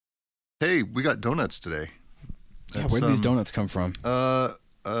Hey, we got donuts today. Yeah, where did these donuts come from?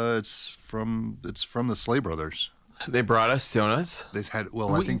 It's from the Slay Brothers. They brought us donuts. They had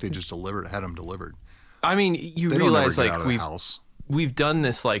I think they just had them delivered. I mean, you They realize don't ever get out like of the house. we've done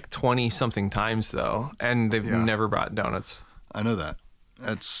this like 20 something times though, and they've Yeah. never brought donuts. I know that.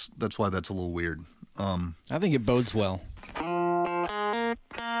 That's why that's a little weird. I think it bodes well.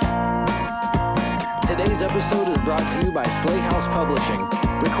 Today's episode is brought to you by Slay House Publishing,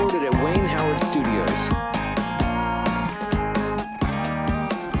 recorded at Wayne Howard Studios.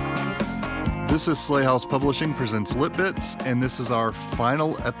 This is Slay House Publishing presents Lit Bits, and this is our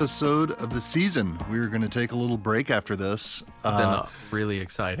final episode of the season. We're going to take a little break after this. It's been really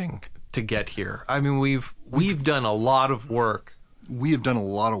exciting to get here. I mean, we've done a lot of work. We have done a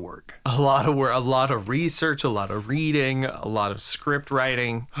lot of work. A lot of research, a lot of reading, a lot of script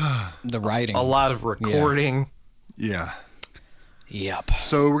writing, The writing. a lot of recording. Yeah. Yep.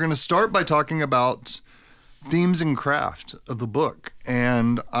 So we're going to start by talking about themes and craft of the book.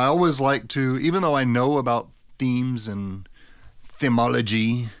 And I always like to, even though I know about themes and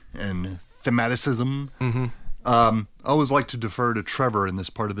themology and thematicism, I always like to defer to Trevor in this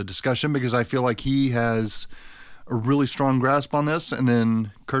part of the discussion because I feel like he has a really strong grasp on this. And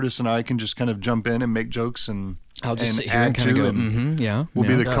then Curtis and I can just kind of jump in and make jokes and I'll just sit here add and kind of to, go, and yeah. we'll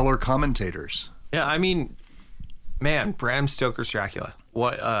yeah. be the color commentators. Yeah, I mean, man, Bram Stoker's Dracula.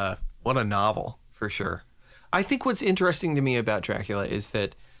 What a novel, for sure. I think what's interesting to me about Dracula is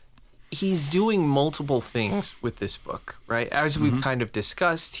that he's doing multiple things with this book, right? As we've kind of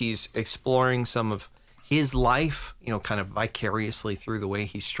discussed, he's exploring some of his life, kind of vicariously through the way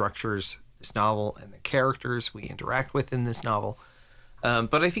he structures this novel and the characters we interact with in this novel.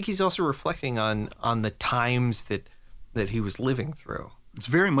 But I think he's also reflecting on the times that he was living through. It's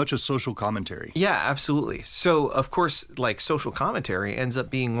very much a social commentary. Yeah, absolutely. So, of course, like social commentary ends up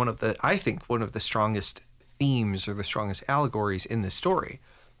being one of the strongest themes or the strongest allegories in this story.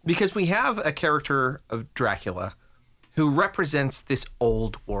 Because we have a character of Dracula who represents this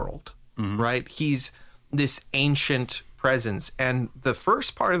old world, right? He's this ancient presence. And the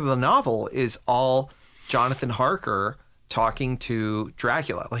first part of the novel is all Jonathan Harker talking to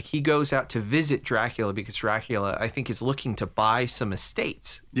Dracula. Like, he goes out to visit Dracula because Dracula, I think, is looking to buy some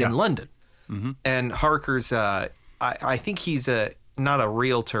estates in London. And Harker's, I think he's not a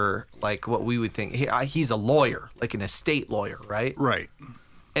realtor like what we would think. He's a lawyer, like an estate lawyer, right? Right.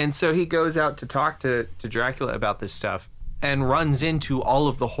 And so he goes out to talk to Dracula about this stuff and runs into all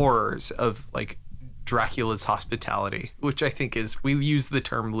of the horrors of, like, Dracula's hospitality, which I think is, we use the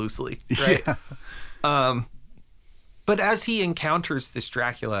term loosely, right? Yeah. But as he encounters this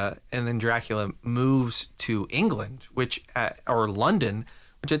Dracula, and then Dracula moves to England, or London,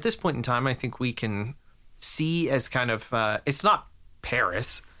 which at this point in time, I think we can see as kind of, it's not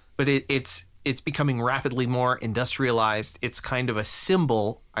Paris, but it's becoming rapidly more industrialized. It's kind of a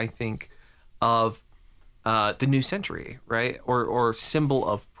symbol, I think, of the new century, right? Or symbol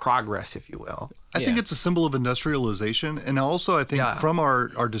of progress, if you will. I think it's a symbol of industrialization. And also, I think from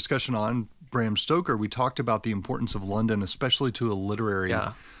our discussion on Bram Stoker, we talked about the importance of London, especially to a literary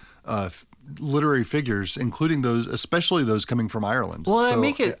figures, including those, especially those coming from Ireland. Well,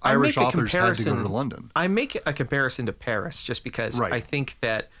 so Irish authors had to go to London. I make a comparison to Paris just because Right. I think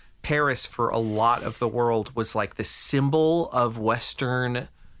that Paris, for a lot of the world, was like the symbol of Western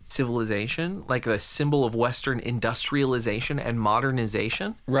civilization, like the symbol of Western industrialization and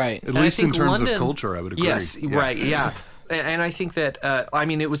modernization. Right. At least in think terms London- of culture, I would agree. Yes, right, yeah. And I think that,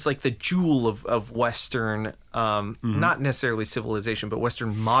 it was like the jewel of Western, not necessarily civilization, but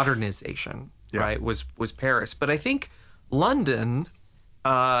Western modernization, right, was Paris. But I think London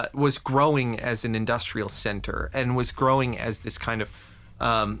was growing as an industrial center and was growing as this kind of,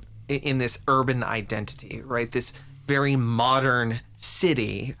 in this urban identity, right, this very modern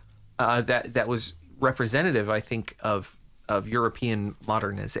city that was representative, I think, of European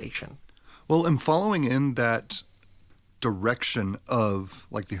modernization. Well, and following in that direction of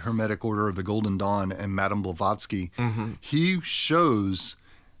like the Hermetic Order of the Golden Dawn and Madame Blavatsky, he shows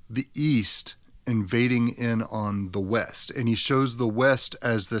the East invading in on the West, and he shows the West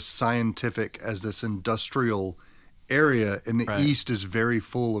as this scientific, as this industrial area, and the East is very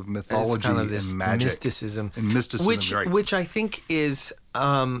full of mythology kind of this and magic, mysticism, and mysticism, which I think is,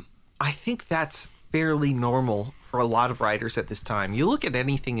 I think that's fairly normal for a lot of writers at this time. You look at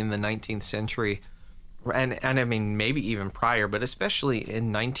anything in the 19th century, and I mean maybe even prior, but especially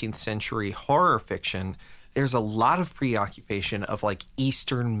in 19th century horror fiction, there's a lot of preoccupation of like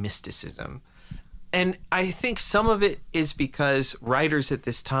Eastern mysticism. And I think some of it is because writers at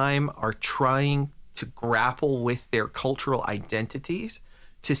this time are trying to grapple with their cultural identities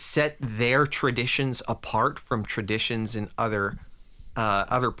to set their traditions apart from traditions in other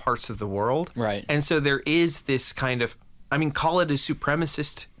parts of the world. Right. And so there is this kind of, I mean, call it a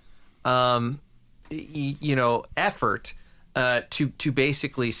supremacist, effort to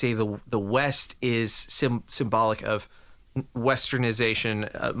basically say the West is symbolic of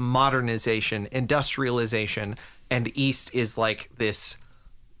westernization, modernization, industrialization, and East is like this.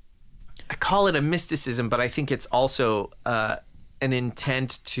 I call it a mysticism, but I think it's also an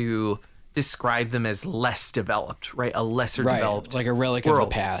intent to describe them as less developed, right? A lesser Right. developed, It's like a relic of world.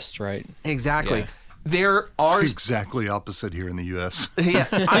 the past, right? Exactly. Yeah. There are Exactly opposite here in the U.S. yeah,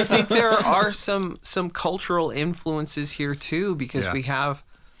 I think there are some cultural influences here too, because Yeah. we have,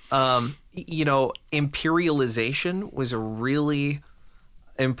 imperialization was a really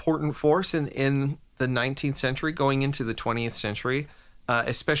important force in the 19th century going into the 20th century,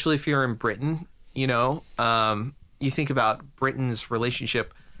 especially if you're in Britain. You think about Britain's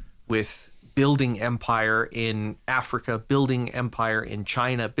relationship with building empire in Africa, building empire in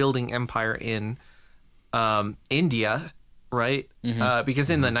China, building empire in India, right? Because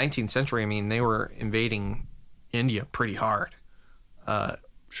in the 19th century, I mean, they were invading India pretty hard.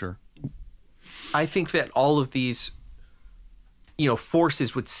 Sure. I think that all of these,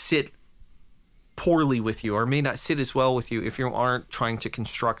 forces would sit poorly with you or may not sit as well with you if you aren't trying to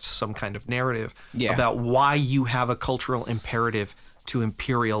construct some kind of narrative about why you have a cultural imperative to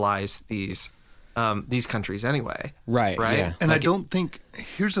imperialize these countries anyway. Right. Right. Yeah. And I don't think,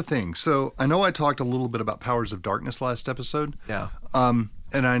 here's the thing. So I know I talked a little bit about Powers of Darkness last episode. Yeah.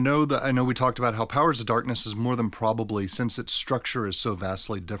 And I know we talked about how Powers of Darkness is more than probably, since its structure is so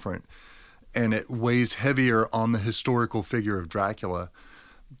vastly different and it weighs heavier on the historical figure of Dracula,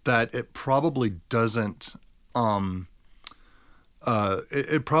 that it probably doesn't,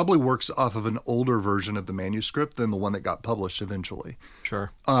 it probably works off of an older version of the manuscript than the one that got published eventually.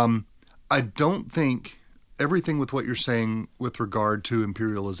 Sure. I don't think everything with what you're saying with regard to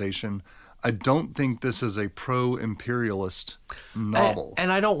imperialization, I don't think this is a pro-imperialist novel.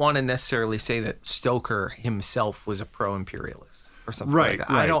 And I don't want to necessarily say that Stoker himself was a pro-imperialist or something Right, like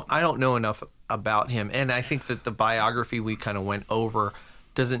that. right. I don't know enough about him, and I think that the biography we kind of went over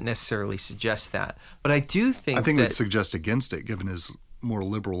doesn't necessarily suggest that. But I do think I think it that would suggest against it, given his more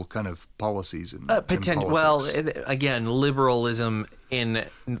liberal kind of policies and potential. and Well, politics. again, liberalism in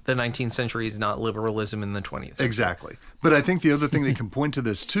the 19th century is not liberalism in the 20th century. Exactly. But I think the other thing that can point to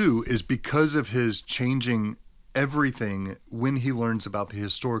this too is because of his changing everything when he learns about the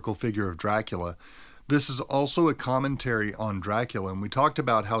historical figure of Dracula. This is also a commentary on Dracula, and we talked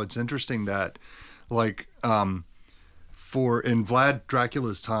about how it's interesting that, like, for in Vlad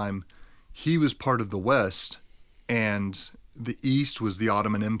Dracula's time, he was part of the West, and the East was the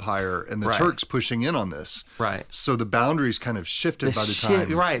Ottoman Empire, and the Right. Turks pushing in on this. Right. So the boundaries kind of shifted by the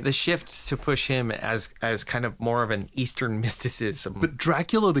time. Right, the shift to push him as kind of more of an Eastern mysticism. But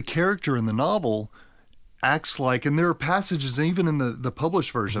Dracula, the character in the novel, acts like, and there are passages even in the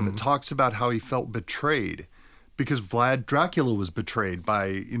published version that talks about how he felt betrayed, because Vlad Dracula was betrayed by,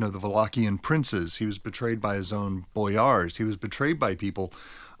 the Wallachian princes. He was betrayed by his own boyars. He was betrayed by people.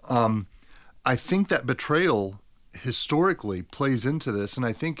 I think that betrayal historically plays into this, and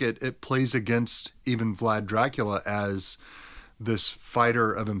I think it plays against even Vlad Dracula as this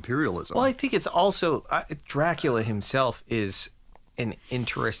fighter of imperialism. Well, I think it's also Dracula himself is an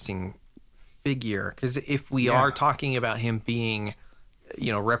interesting figure, because if we are talking about him being,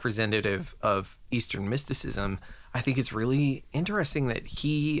 representative of Eastern mysticism, I think it's really interesting that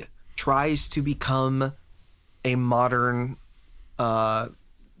he tries to become a modern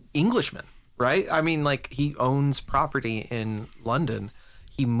Englishman, right? I mean, like, he owns property in London.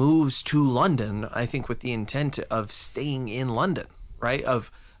 He moves to London, I think, with the intent of staying in London, right? Of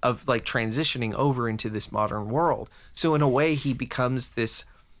like transitioning over into this modern world. So in a way, he becomes this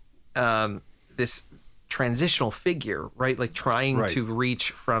this transitional figure, right? Like trying to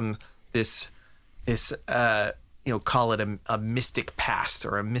reach from this call it a mystic past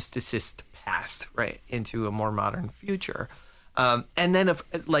or a mysticist past, right, into a more modern future. And then of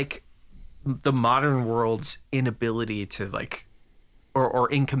like the modern world's inability to like or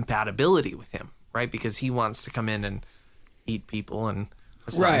incompatibility with him, right? Because he wants to come in and eat people, and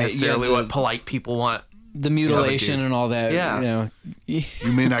that's not necessarily what polite people want. The mutilation and all that. Yeah.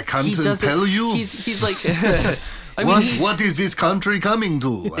 You mean I can't impel you? He's like, what is this country coming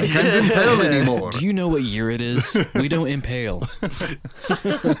to? I can't impel anymore. Do you know what year it is? We don't impale.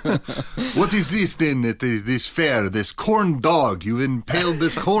 What is this then? This fair, this corn dog. You impaled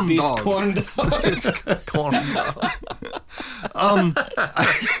this corn These dog. corn dogs. corn dog.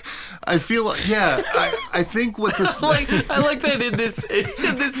 I feel like, I think what this... I like that in this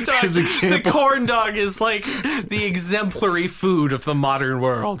talk, His example. the corn dog is like the exemplary food of the modern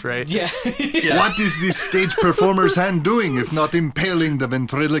world, right? Yeah. What is this stage performer's hand doing if not impaling the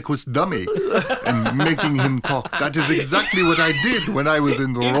ventriloquist dummy and making him talk? That is exactly what I did when I was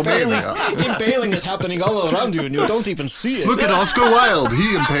in Romania. Impaling is happening all around you and you don't even see it. Look at Oscar Wilde.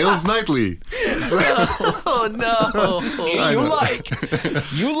 He impales nightly. Oh no! See,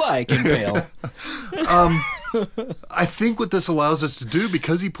 you like impale. I think what this allows us to do,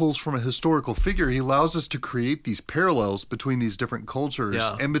 because he pulls from a historical figure, he allows us to create these parallels between these different cultures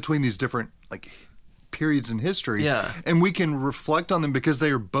and between these different periods in history. Yeah. And we can reflect on them because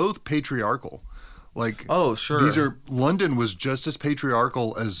they are both patriarchal. Oh, sure. London was just as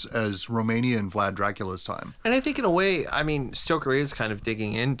patriarchal as Romania in Vlad Dracula's time. And I think in a way, I mean, Stoker is kind of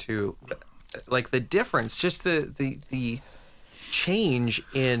digging into the difference, just the change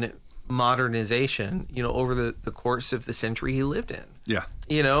in modernization, over the course of the century he lived in. Yeah.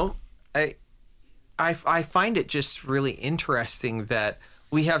 I find it just really interesting that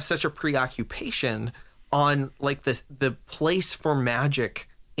we have such a preoccupation on the place for magic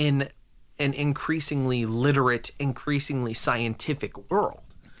in an increasingly literate, increasingly scientific world,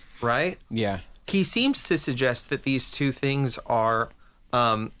 right? Yeah. He seems to suggest that these two things are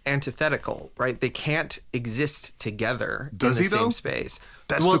antithetical, right? They can't exist together in the same space.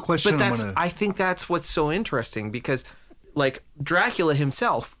 That's the question. But I think that's what's so interesting, because Dracula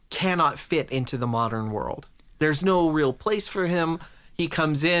himself cannot fit into the modern world. There's no real place for him. He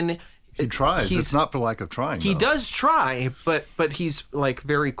comes in. He tries. It's not for lack of trying. He does try, but he's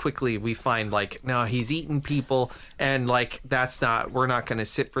very quickly we find no, he's eating people, and we're not going to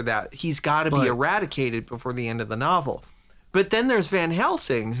sit for that. He's got to be eradicated before the end of the novel. But then there's Van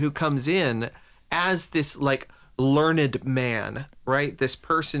Helsing, who comes in as this learned man, right? This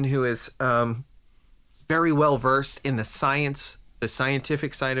person who is very well versed in the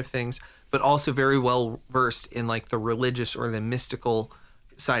scientific side of things, but also very well versed in the religious or the mystical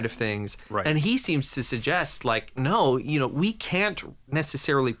side of things. Right. And he seems to suggest no, we can't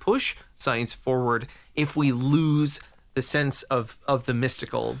necessarily push science forward if we lose the sense of the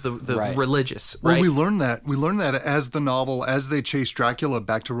mystical, the religious. Well, right? we learn that as the novel, as they chase Dracula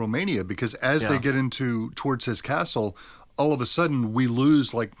back to Romania, because as they get towards his castle, all of a sudden we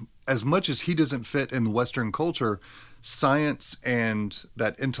lose, as much as he doesn't fit in the Western culture, science and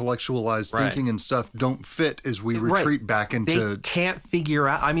that intellectualized thinking and stuff don't fit as we retreat back into... They can't figure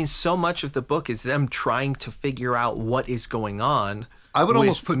out... I mean, so much of the book is them trying to figure out what is going on. I would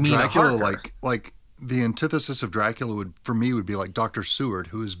almost put Mina Dracula Harker. The antithesis of Dracula would be like Dr. Seward,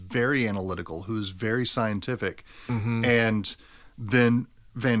 who is very analytical, who is very scientific. Mm-hmm. And then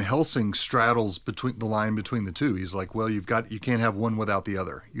Van Helsing straddles the line between the two. He's like, well, you can't have one without the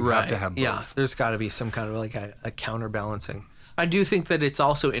other. You have to have both. Yeah, there's got to be some kind of a counterbalancing. I do think that it's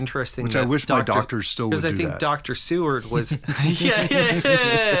also interesting. Which I wish my doctors still would do that. Because I think Dr. Seward was...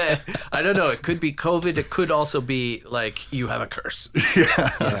 yeah. I don't know. It could be COVID. It could also be you have a curse.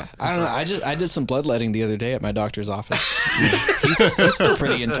 Yeah. I don't know. I did some bloodletting the other day at my doctor's office. He's still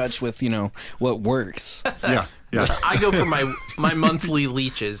pretty in touch with, what works. Yeah. I go for my monthly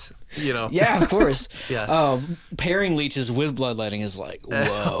leeches. Yeah, of course. Yeah. Pairing leeches with bloodletting is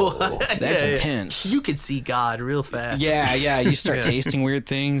whoa, that's intense. You could see God real fast. Yeah. You start tasting weird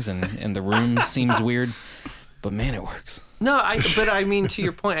things, and the room seems weird, but man, it works. No, but I mean, to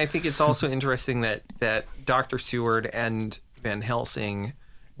your point, I think it's also interesting that Dr. Seward and Van Helsing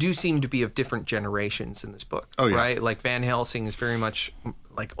do seem to be of different generations in this book. Oh, yeah. Right? Van Helsing is very much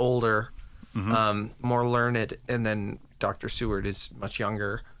older, more learned, and then Dr. Seward is much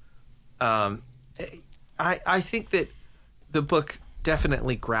younger. I think that the book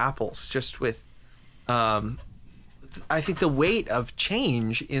definitely grapples just with, I think the weight of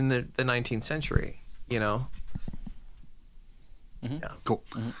change in the 19th century, Mm-hmm. Yeah. Cool.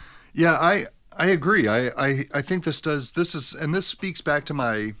 Mm-hmm. Yeah, I agree. I think this speaks back to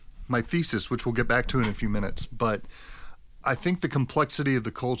my thesis, which we'll get back to in a few minutes, but I think the complexity of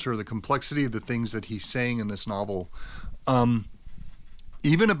the culture, the complexity of the things that he's saying in this novel,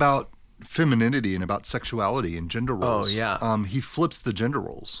 even about femininity and about sexuality and gender roles. Oh, yeah. He flips the gender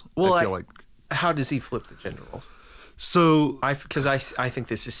roles. Well, I feel like. How does he flip the gender roles? So, because I think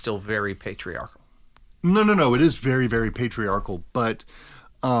this is still very patriarchal. No. It is very, very patriarchal, but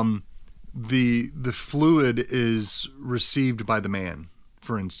the fluid is received by the man.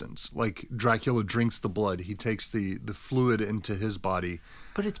 For instance, Dracula drinks the blood. He takes the fluid into his body.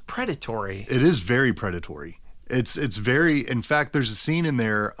 But it's predatory. It is very predatory. It's very. In fact, there's a scene in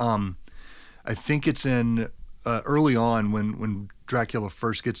there. I think it's in early on when Dracula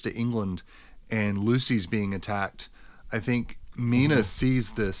first gets to England and Lucy's being attacked, I think Mina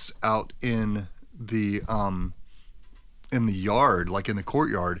sees this out in the yard, like in the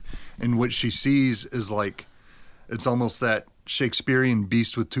courtyard, and what she sees is like, it's almost that Shakespearean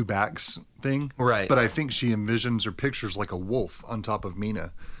beast with two backs thing. Right. But I think she envisions or pictures like a wolf on top of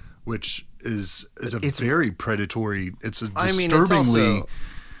Mina, which is it's very predatory. It's a disturbingly. It's also,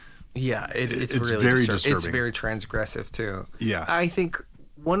 it's really very disturbing. It's disturbing. very transgressive too. Yeah. I think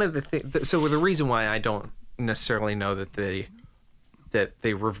one of the things. So the reason why I don't necessarily know that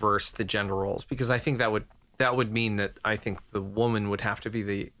they reverse the gender roles, because I think that would mean that I think the woman would have to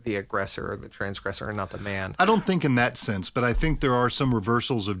be the aggressor or the transgressor and not the man. I don't think in that sense, but I think there are some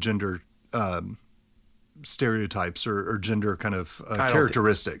reversals of gender stereotypes or gender kind of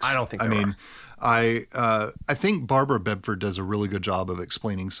characteristics. I don't think. I think Barbara Bedford does a really good job of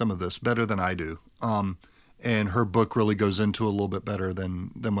explaining some of this better than I do, and her book really goes into a little bit better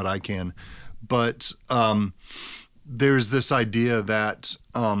than what I can. But there's this idea that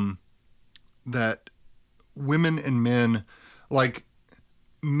that women and men, like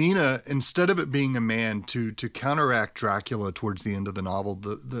Mina, instead of it being a man, to counteract Dracula towards the end of the novel,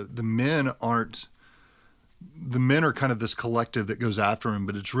 the men aren't. The men are kind of this collective that goes after him,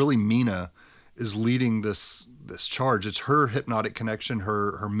 but it's really Mina is leading this charge. It's her hypnotic connection,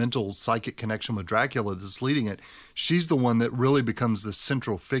 her mental psychic connection with Dracula that's leading it. She's the one that really becomes the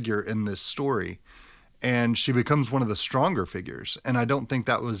central figure in this story, and she becomes one of the stronger figures. And I don't think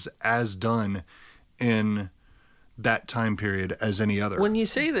that was as done in that time period as any other. When you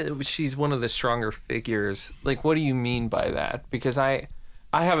say that she's one of the stronger figures, like, what do you mean by that? Because I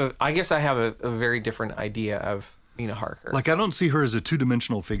guess I have a very different idea of Mina Harker. Like, I don't see her as a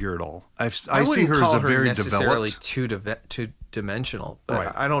two-dimensional figure at all. I see wouldn't her as call a her very necessarily developed. two-dimensional, but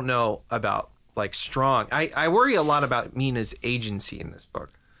Right. I don't know about like strong. I worry a lot about Mina's agency in this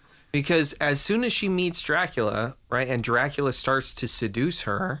book, because as soon as she meets Dracula, right, and Dracula starts to seduce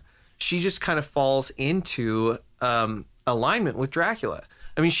her, she just kind of falls into alignment with Dracula.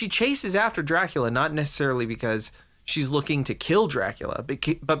 I mean, she chases after Dracula not necessarily because she's looking to kill Dracula,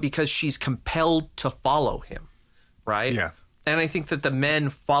 but because she's compelled to follow him, right? Yeah. And I think that the men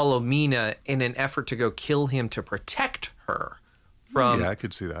follow Mina in an effort to go kill him to protect her from I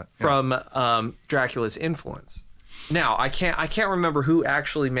could see that. Yeah. from Dracula's influence. Now, I can't remember who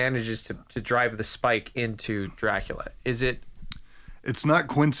actually manages to drive the spike into Dracula. Is it? It's not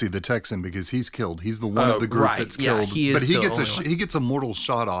Quincy the Texan, because he's killed. He's the one of the group right. that's Yeah, killed. he is but he the gets only one. he gets a mortal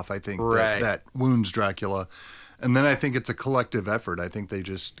shot off, I think, Right. that wounds Dracula. And then I think it's a collective effort. I think they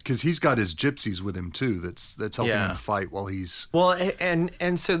just, because he's got his gypsies with him too. That's helping Yeah. him fight while he's. Well,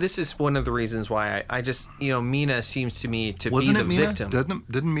 and so this is one of the reasons why I just, Mina seems to me to Wasn't be it the Mina? victim.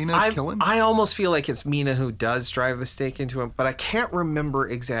 Didn't Mina kill him? I almost feel like it's Mina who does drive the stake into him, but I can't remember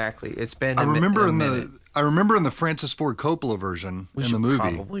exactly. It's been I remember a minute. I remember in the Francis Ford Coppola version We in should the movie.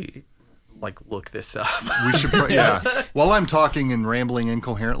 probably look this up. We should, yeah. While I'm talking and rambling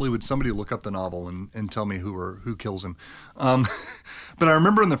incoherently, would somebody look up the novel and tell me who kills him? But I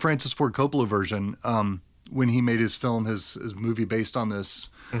remember in the Francis Ford Coppola version, when he made his film, his movie based on this,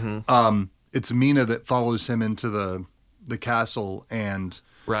 it's Mina that follows him into the castle and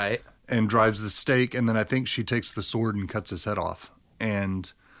Right. and drives the stake, and then I think she takes the sword and cuts his head off.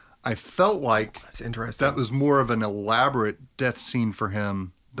 And I felt like That's interesting. that was more of an elaborate death scene for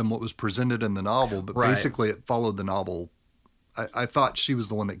him than what was presented in the novel, but Right. basically it followed the novel. I thought she was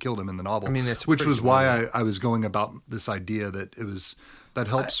the one that killed him in the novel. I mean, it's which pretty was why I was going about this idea that it was that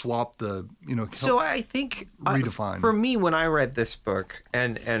helped swap the So I think redefine. for me, when I read this book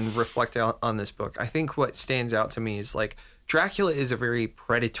and reflect on this book, I think what stands out to me is like Dracula is a very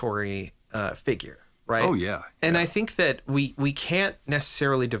predatory figure, right? Oh, yeah. And Yeah. I think that we can't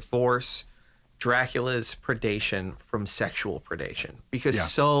necessarily divorce Dracula's predation from sexual predation, because Yeah.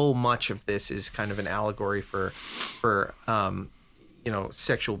 so much of this is kind of an allegory for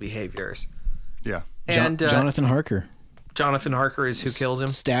sexual behaviors. Yeah. And Jonathan Harker Jonathan Harker is who kills him.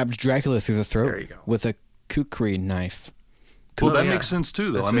 stabbed Dracula through the throat There you go. with a kukri knife. Well, that yeah. makes sense too,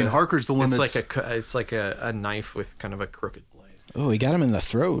 though. That's I mean, a- Harker's the one that's it's like a knife with kind of a crooked blade. Oh, he got him in the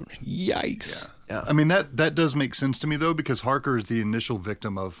throat. Yikes. Yeah. I mean, that does make sense to me, though, because Harker is the initial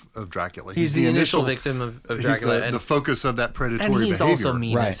victim of Dracula. He's the initial victim of he's Dracula, the focus of that predatory and he's behavior. also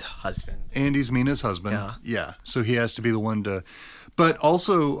Mina's Right. husband. And he's Mina's husband. Yeah. So he has to be the one to, but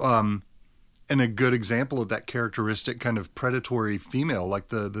also, and a good example of that characteristic kind of predatory female, like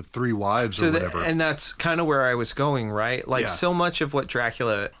the three wives or whatever. And that's kind of where I was going, right? Like Yeah. so much of what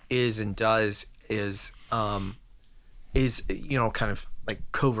Dracula is and does is kind of like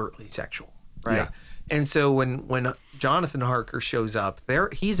covertly sexual, right? Yeah. And so when Jonathan Harker shows up,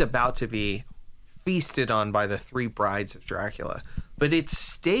 he's about to be feasted on by the three brides of Dracula. But it's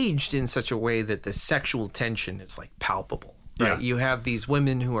staged in such a way that the sexual tension is like palpable. Right? Yeah. You have these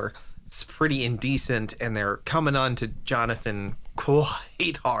women who are pretty indecent, and they're coming on to Jonathan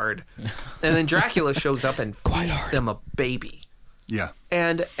quite hard. And then Dracula shows up and feeds them a baby. Yeah.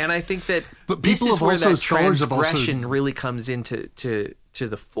 And I think that But this people is have where also- that scholars have also- transgression really comes into to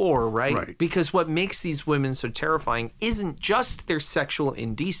the fore, right? Right. Because what makes these women so terrifying isn't just their sexual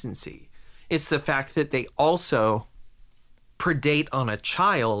indecency. It's the fact that they also predate on a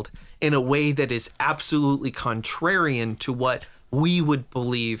child in a way that is absolutely contrarian to what we would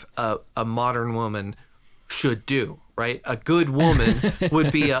believe a modern woman should do, right? A good woman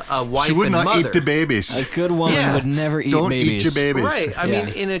would be a wife She would and not mother. eat the babies. A good woman Yeah. would never eat Don't babies. eat your babies. Right. I Yeah.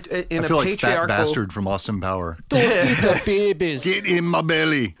 mean, in I a feel like Fat patriarchal Bastard from Austin Power. Don't eat the babies. Get in my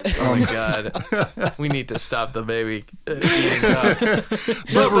belly. Oh my God, we need to stop the baby eating duck.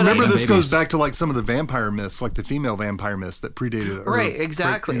 But remember, this babies. goes back to like some of the vampire myths, like the female vampire myths that predated. or Right,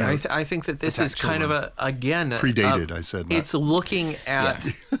 exactly. you know, I think that this is attack kind of Predated, I said, not- It's looking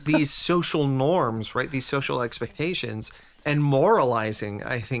at these social norms, right? These social expectations and moralizing,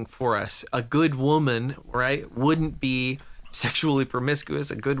 I think, for us. A good woman, right, wouldn't be sexually promiscuous.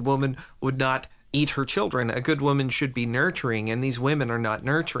 A good woman would not eat her children. A good woman should be nurturing, and these women are not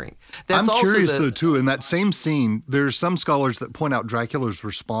nurturing. That's I'm also curious though too. In that same scene, there's some scholars that point out Dracula's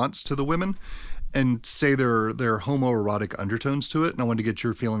response to the women and say there are homoerotic undertones to it. And I wanted to get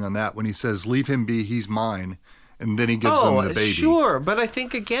your feeling on that when he says, "Leave him be, he's mine," and then he gives them the baby. Sure, but I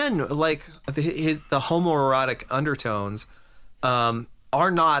think again, like the homoerotic undertones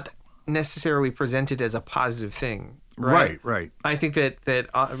are not necessarily presented as a positive thing. Right. Right. I think that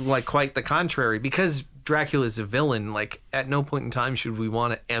like quite the contrary, because Dracula is a villain. Like at no point in time should we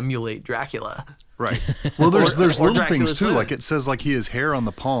want to emulate Dracula. Right. Well, there's or little Dracula's things too. women. Like it says, like he has hair on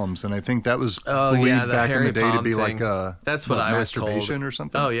the palms, and I think that was Oh believed yeah, the back in hairy the day to palm be thing. like That's what I was told. masturbation or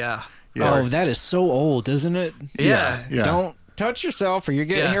something. Oh yeah. Yeah. Oh, that is so old, isn't it? Yeah. Yeah. Don't touch yourself or you're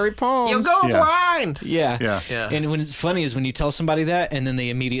getting Yeah. hairy palms. You go Yeah. blind. Yeah. Yeah. Yeah. And when it's funny is when you tell somebody that and then they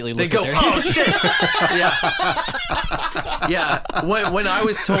immediately They look go, at their oh shit! Yeah, yeah. When I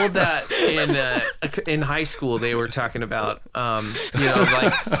was told that in high school, they were talking about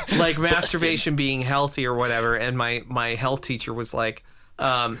like masturbation being healthy or whatever, and my health teacher was like,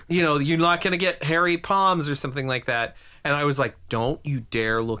 you're not gonna get hairy palms or something like that. And I was like, don't you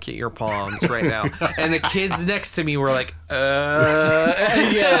dare look at your palms right now. And the kids next to me were like,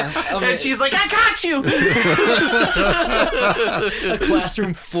 Yeah. and she's like, I got you. A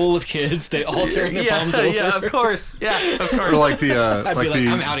classroom full of kids, they all turn their palms over. Yeah, of course. Yeah, of course. Or like the I'd be like,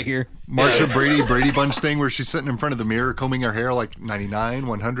 I'm out of here. Marsha Brady Bunch thing where she's sitting in front of the mirror combing her hair like 99,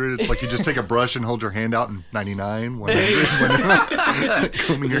 100. It's like you just take a brush and hold your hand out and 99, 100, 100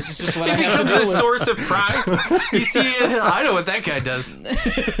 combing your This is just what I It have to becomes a do. source of pride. You see, I know what that guy does.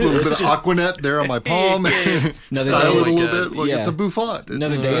 little bit of Aquanet there on my palm. Another Style day. it a Oh my little God. bit. Look, Yeah. it's a bouffant.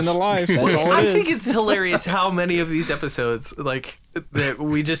 Another day in the life. That's all it I is. think it's hilarious how many of these episodes, like, that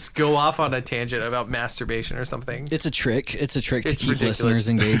we just go off on a tangent about masturbation or something. It's a trick. It's a trick to It's keep ridiculous. listeners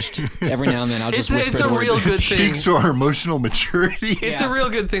engaged. Every now and then, I'll just It's whisper a the word. real good thing. Speaks to our emotional maturity. It's Yeah. a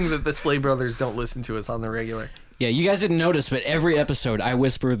real good thing that the Slay Brothers don't listen to us on the regular. Yeah, you guys didn't notice, but every episode I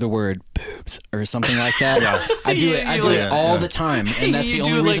whisper the word boobs or something like that. I do it. I do it all the time, and that's the You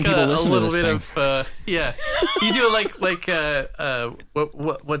only do reason like people a listen to little this bit thing. of yeah. You do it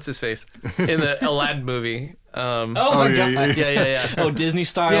what's his face in the Aladdin movie. Oh my yeah, god! yeah. Oh, Disney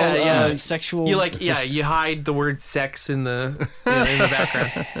style Yeah. sexual. You you hide the word sex in the in the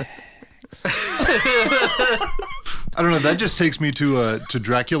background. I don't know. That just takes me to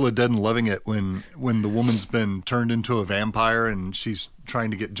Dracula Dead and Loving It when the woman's been turned into a vampire and she's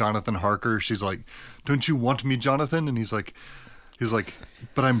trying to get Jonathan Harker. She's like, "Don't you want me, Jonathan?" And he's like,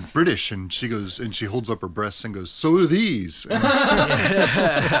 "But I'm British." And she goes and she holds up her breasts and goes, "So are these."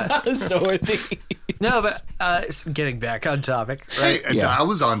 And so are these. No, but getting back on topic, right? hey, I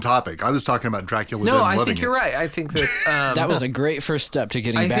was on topic. I was talking about Dracula Dead No, and I Loving think you're It. right. I think that That was a great first step to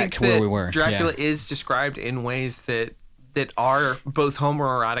getting I back think to where that we were. Dracula Yeah. is described in ways that are both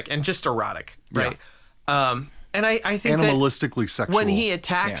homoerotic and just erotic, right? And I think that Animalistically sexual. when he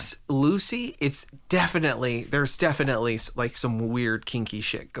attacks Lucy, there's definitely like some weird kinky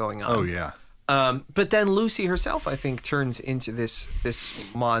shit going on. Oh yeah. But then Lucy herself, I think, turns into this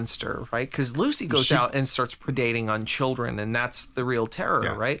monster, right? Because Lucy goes out and starts predating on children, and that's the real terror,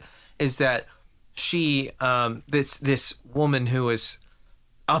 Yeah. right? Is that she, this woman who is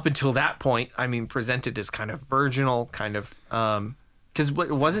up until that point, I mean, presented as kind of virginal, kind of Because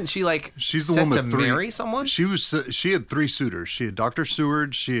wasn't she like She's the set one with to three. marry someone? She had 3 suitors. She had Dr.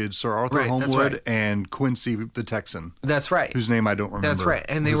 Seward, she had Sir Arthur Right, that's Homewood, right. and Quincy the Texan, That's right. whose name I don't remember. That's right.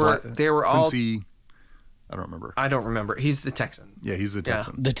 And they Was were all. Quincy. I don't remember. I don't remember. He's the Texan. Yeah, he's the Yeah.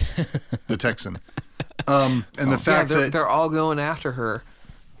 Texan. The The Texan. And the fact they're, that they're all going after her,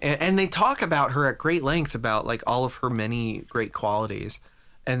 and they talk about her at great length about like all of her many great qualities.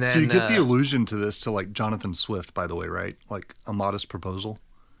 And then so you get the allusion to this to like Jonathan Swift, by the way, right? Like A Modest Proposal.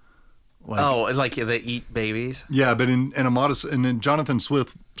 like they eat babies. Yeah, but in A Modest, and then Jonathan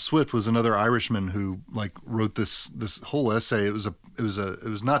Swift was another Irishman who like wrote this whole essay. It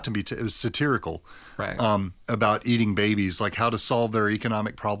was not to be it was satirical, Right. About eating babies, like how to solve their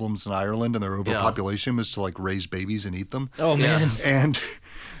economic problems in Ireland and their overpopulation was to like raise babies and eat them. oh man, And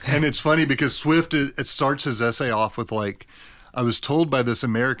it's funny because Swift it starts his essay off with like, I was told by this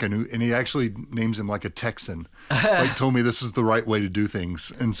American who, and he actually names him like a Texan, like told me this is the right way to do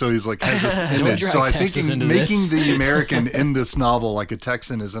things. And so he's like has this image. drag So I Texas think into making this. the American in this novel like a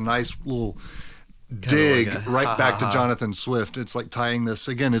Texan is a nice little dig like a right back to Jonathan Swift. It's like tying this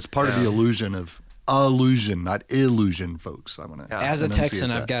again. It's part of the illusion, not illusion, folks. I want to. as a Texan,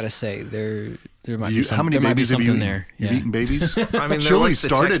 I've got to say there might be You, some, how many there might be babies have something you there. You've Yeah. eaten babies? I mean, there Chili was the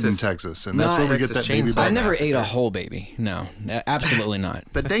started in Texas- Texas, and No, that's where we get Texas that baby Chainsaw back. I never Massacre. ate a whole baby. No, absolutely not.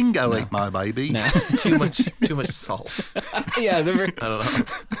 The dingo ate my baby. No. too much salt. Yeah, they were. I don't know.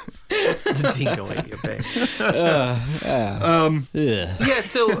 The dingo ate your baby. Ugh. Yeah.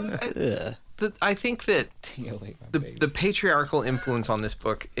 So I think that Dingo ate my the baby. the patriarchal influence on this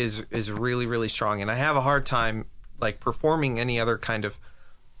book is really, really strong, and I have a hard time like performing any other kind of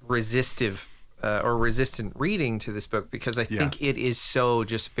resistant reading to this book because I think it is so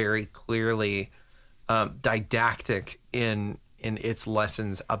just very clearly didactic in its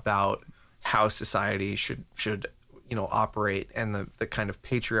lessons about how society should operate and the kind of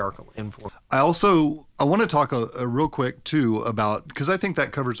patriarchal influence. I want to talk a real quick too about, because I think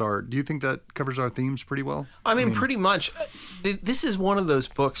that covers do you think that covers our themes pretty well? I mean, pretty much. This is one of those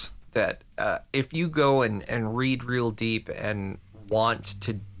books that if you go and read real deep and want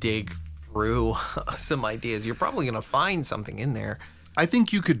to dig through some ideas, you're probably going to find something in there. I think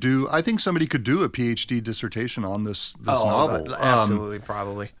somebody could do a PhD dissertation on this novel. Absolutely,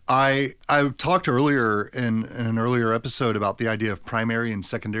 probably. I talked earlier in an earlier episode about the idea of primary and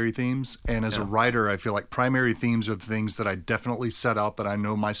secondary themes. And as a writer, I feel like primary themes are the things that I definitely set out that I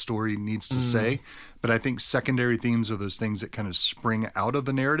know my story needs to say. But I think secondary themes are those things that kind of spring out of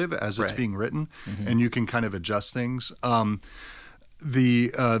the narrative as it's being written. And you can kind of adjust things.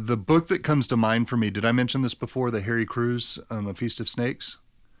 The book that comes to mind for me, did I mention this before? The Harry Crews, A Feast of Snakes,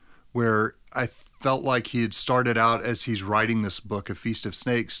 where I felt like he had started out as he's writing this book, A Feast of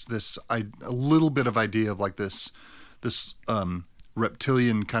Snakes, a little bit of idea of like this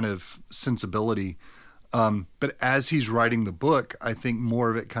reptilian kind of sensibility. But as he's writing the book, I think more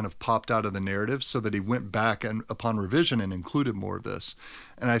of it kind of popped out of the narrative so that he went back and upon revision and included more of this.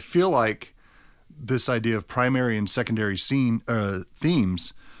 And I feel like this idea of primary and secondary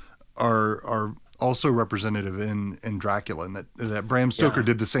themes are also representative in Dracula, and that Bram Stoker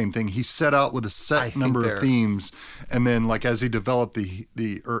did the same thing. He set out with a set number of themes, and then like as he developed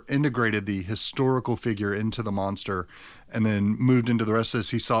or integrated the historical figure into the monster, and then moved into the rest of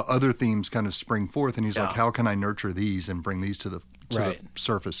this, he saw other themes kind of spring forth, and he's like, how can I nurture these and bring these to the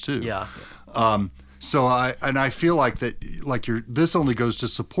surface too? Yeah. So I feel like that, like this only goes to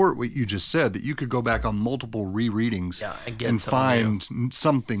support what you just said, that you could go back on multiple rereadings and find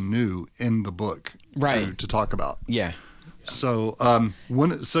something new in the book to talk about. Yeah. So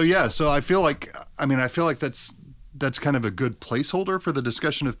so I feel like that's kind of a good placeholder for the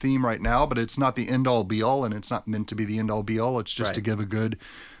discussion of theme right now, but it's not the end all be all, and it's not meant to be the end all be all. It's just to give a good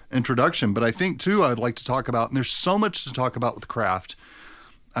introduction. But I think too, I'd like to talk about, and there's so much to talk about with craft.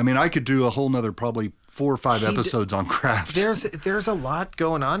 I mean, I could do a whole nother probably 4 or 5 episodes on craft. There's a lot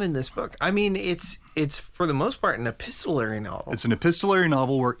going on in this book. I mean, it's for the most part an epistolary novel. It's an epistolary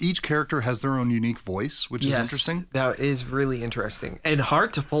novel where each character has their own unique voice, which is interesting. That is really interesting and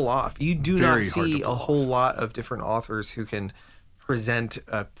hard to pull off. You do not see a whole lot of different authors who can present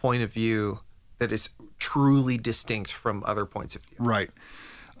a point of view that is truly distinct from other points of view. Right.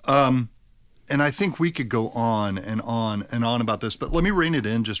 And I think we could go on and on and on about this, but let me rein it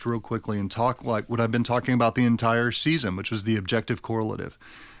in just real quickly and talk like what I've been talking about the entire season, which was the objective correlative.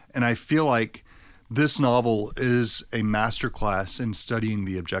 And I feel like this novel is a masterclass in studying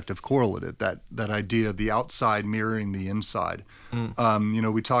the objective correlative, that idea of the outside mirroring the inside.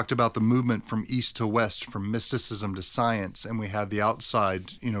 We talked about the movement from east to west, from mysticism to science, and we had the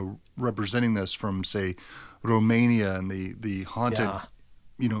outside, representing this from, say, Romania and the haunted,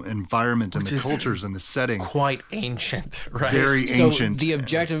 Yeah. environment and Which the is cultures and the setting. Quite ancient, right? Very So ancient. the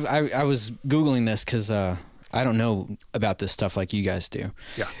objective, I was Googling this because I don't know about this stuff like you guys do.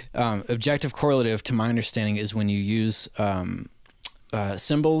 Yeah. Objective correlative, to my understanding, is when you use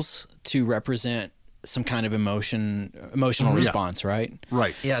symbols to represent some kind of emotional response, right?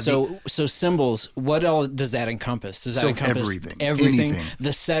 Right. Yeah. So symbols, what all does that encompass? Does that So encompass everything. everything? Anything.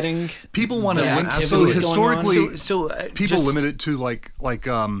 The setting? People want to the so activities going on? historically people just- limit it to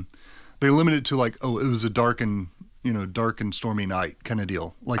they limit it to it was a dark and stormy night kind of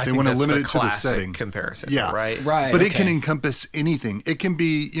deal. Like I they think want to that's limit the it to the classic setting comparison. Yeah. Right. Right. But it can okay. encompass anything. It can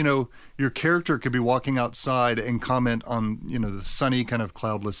be, your character could be walking outside and comment on, the sunny kind of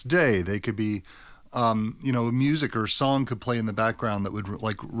cloudless day. They could be, music or a song could play in the background that would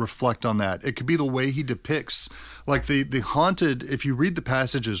reflect on that. It could be the way he depicts, like the haunted. If you read the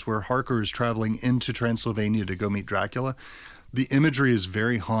passages where Harker is traveling into Transylvania to go meet Dracula, the imagery is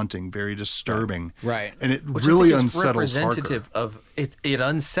very haunting, very disturbing. Right. And it Which really I think is unsettles Harker. representative of it. It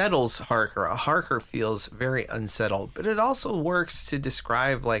unsettles Harker. Harker feels very unsettled, but it also works to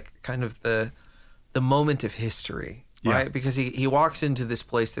describe like kind of the moment of history, Yeah. right? Because he walks into this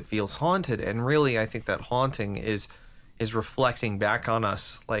place that feels haunted, and really, I think that haunting is reflecting back on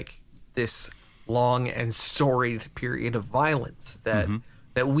us like this long and storied period of violence that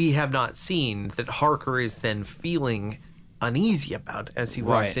we have not seen, that Harker is then feeling uneasy about as he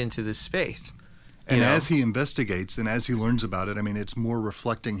walks Right. into this space. And You know? as he investigates and as he learns about it, I mean, it's more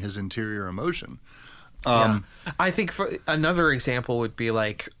reflecting his interior emotion. Yeah. I think for another example would be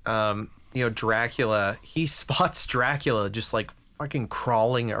like, Dracula. He spots Dracula just like fucking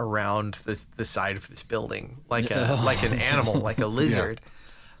crawling around the side of this building like an animal, like a lizard,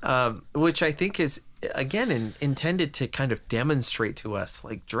 which I think is again intended to kind of demonstrate to us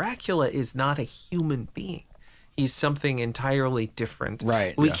like Dracula is not a human being. He's something entirely different.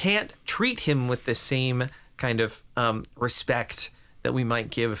 Right. We Yeah. can't treat him with the same kind of respect that we might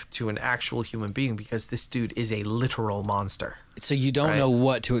give to an actual human being because this dude is a literal monster. So you don't Right. know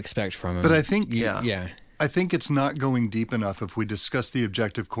what to expect from him. But I think Yeah. I think it's not going deep enough if we discuss the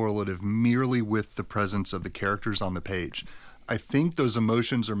objective correlative merely with the presence of the characters on the page. I think those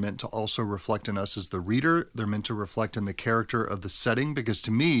emotions are meant to also reflect in us as the reader. They're meant to reflect in the character of the setting because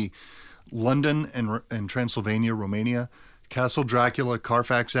to me, London and Transylvania, Romania, Castle Dracula,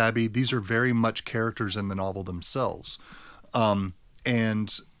 Carfax Abbey, these are very much characters in the novel themselves.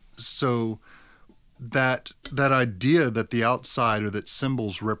 And so that idea that the outside or that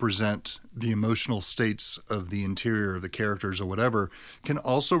symbols represent the emotional states of the interior of the characters or whatever can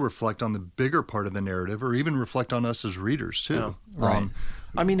also reflect on the bigger part of the narrative or even reflect on us as readers too. Right.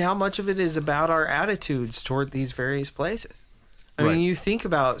 I mean, how much of it is about our attitudes toward these various places? I Right. mean, you think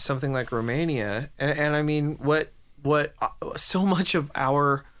about something like Romania, and I mean, what so much of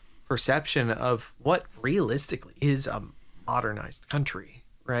our perception of what realistically is a modernized country,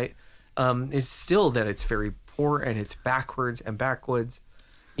 right, is still that it's very poor and it's backwards and backwoods.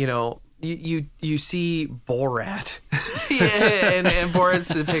 You see Borat, and Borat's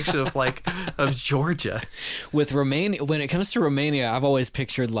depiction of Georgia. With Romania, when it comes to Romania, I've always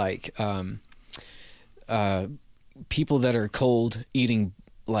pictured like people that are cold eating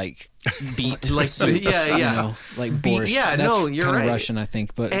like beet, Like, soup, yeah. like Beet- borscht. yeah, That's no, you're kind of right. Russian, I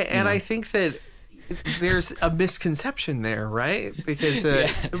think. But And I think that there's a misconception there, right? Because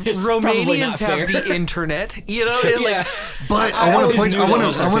it's probably not Romanians have fair. the internet, and yeah, But I I want always to point. knew I that want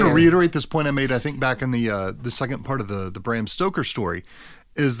was to. I want to unfair. reiterate this point I made. I think back in the second part of the Bram Stoker story,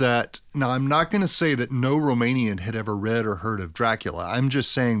 is that now I'm not going to say that no Romanian had ever read or heard of Dracula. I'm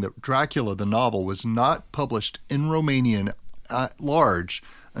just saying that Dracula, the novel, was not published in Romanian at large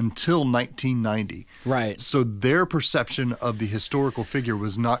until 1990. Right. So their perception of the historical figure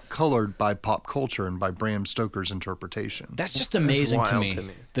was not colored by pop culture and by Bram Stoker's interpretation. that's just amazing to wild me, to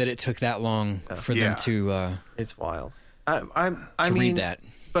me. that it took that long for Yeah. them to it's wild. I to mean, read that.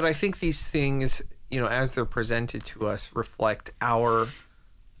 but I think these things, as they're presented to us, reflect our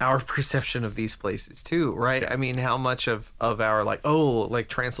perception of these places too, right? I mean, how much of our like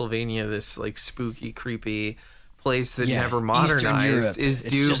Transylvania, this like spooky, creepy place that Yeah, never Eastern modernized Europe. is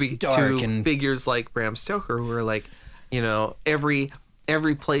It's due just dark to and- figures like Bram Stoker, who are like,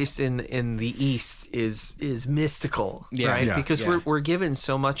 every place in the East is mystical, Yeah. right? Yeah. Because Yeah. we're given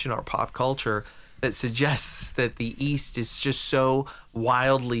so much in our pop culture that suggests that the East is just so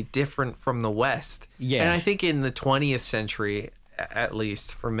wildly different from the West. Yeah. And I think in the 20th century, at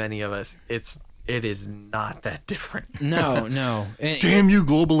least for many of us, it is not that different. No. And, Damn you,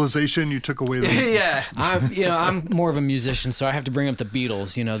 globalization! You took away the. Yeah. I'm more of a musician, so I have to bring up the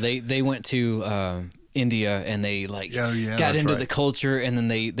Beatles. They went to India, and they like Oh, yeah, got that's into right. the culture, and then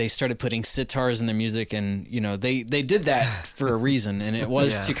they started putting sitars in their music, and they did that for a reason, and it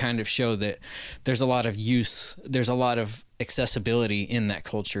was Yeah. to kind of show that there's a lot of use, there's a lot of accessibility in that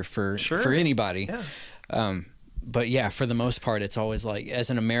culture for anybody. Yeah. But yeah, for the most part, it's always like, as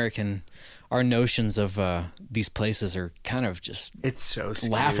an American, our notions of these places are kind of just It's so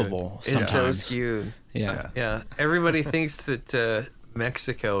skewed. laughable It's so sometimes. skewed. Yeah. Yeah. Everybody thinks that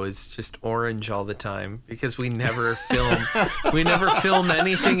Mexico is just orange all the time because we never film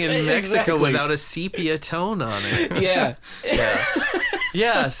anything in Mexico Exactly. without a sepia tone on it. Yeah. Yeah.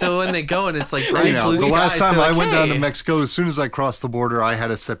 Yeah, so when they go and it's like bright You know, blue the last skies, time they're I like, went down to "Hey." Mexico, as soon as I crossed the border, I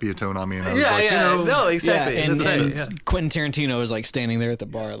had a sepia tone on me, and I was Yeah, like, yeah, you know, no, exactly. Yeah, and, That's right, and yeah. Quentin Tarantino was like standing there at the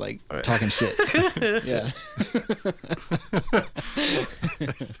bar, like talking shit. Yeah.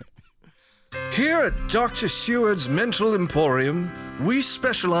 Here at Dr. Seward's Mental Emporium, we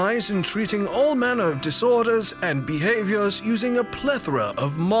specialize in treating all manner of disorders and behaviors using a plethora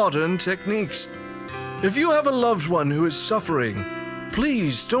of modern techniques. If you have a loved one who is suffering,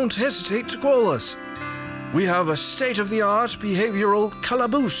 please don't hesitate to call us. We have a state-of-the-art behavioral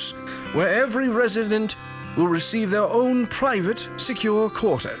calaboose where every resident will receive their own private, secure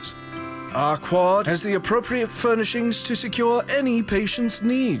quarters. Our quad has the appropriate furnishings to secure any patient's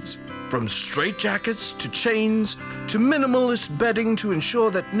needs, from straitjackets to chains to minimalist bedding to ensure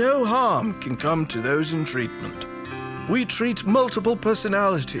that no harm can come to those in treatment. We treat multiple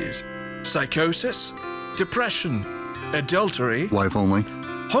personalities, psychosis, depression, adultery, wife only.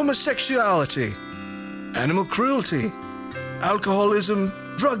 homosexuality, animal cruelty, alcoholism,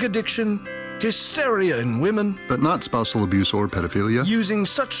 drug addiction, hysteria in women, But not spousal abuse or pedophilia. using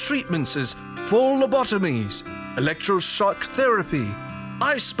such treatments as full lobotomies, electroshock therapy,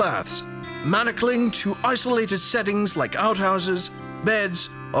 ice baths, manacling to isolated settings like outhouses, beds,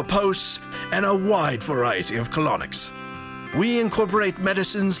 or posts, and a wide variety of colonics. We incorporate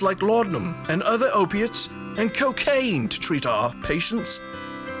medicines like laudanum and other opiates and cocaine to treat our patients.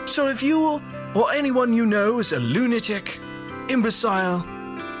 So if you or anyone you know is a lunatic, imbecile,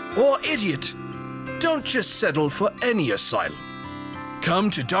 or idiot, don't just settle for any asylum. Come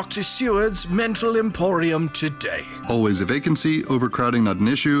to Dr. Seward's Mental Emporium today. Always a vacancy, overcrowding not an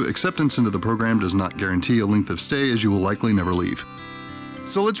issue. Acceptance into the program does not guarantee a length of stay, as you will likely never leave.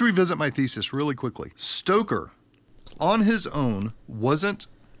 So let's revisit my thesis really quickly. Stoker, on his own, wasn't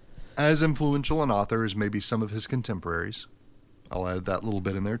as influential an author as maybe some of his contemporaries. I'll add that little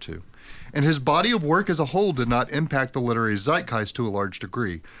bit in there too. And his body of work as a whole did not impact the literary zeitgeist to a large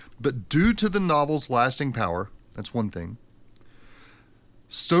degree. But due to the novel's lasting power, that's one thing,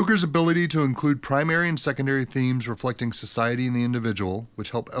 Stoker's ability to include primary and secondary themes reflecting society and the individual,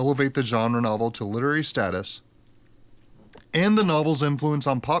 which help elevate the genre novel to literary status, and the novel's influence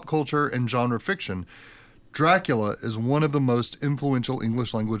on pop culture and genre fiction, Dracula is one of the most influential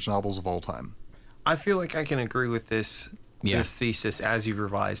English language novels of all time. I feel like I can agree with this thesis as you've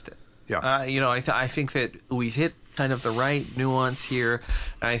revised it. Yeah. I think that we've hit kind of the right nuance here.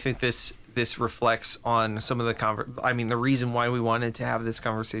 And I think this reflects on some of the the reason why we wanted to have this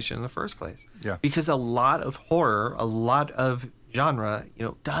conversation in the first place. Yeah. Because a lot of horror, a lot of genre,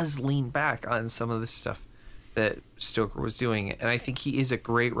 does lean back on some of the stuff that Stoker was doing. And I think he is a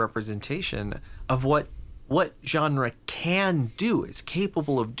great representation of what genre can do, is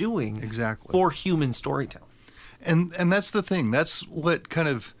capable of doing Exactly. for human storytelling. And that's the thing. That's what kind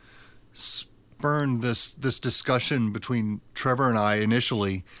of spurned this discussion between Trevor and I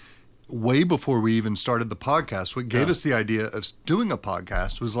initially, way before we even started the podcast. What gave us the idea of doing a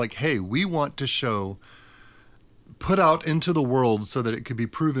podcast was like, hey, we want to put out into the world so that it could be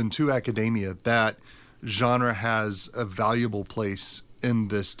proven to academia that genre has a valuable place in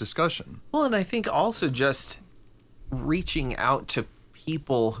this discussion. Well, and I think also just reaching out to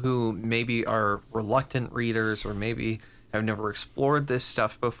people who maybe are reluctant readers or maybe have never explored this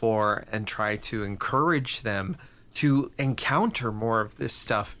stuff before, and try to encourage them to encounter more of this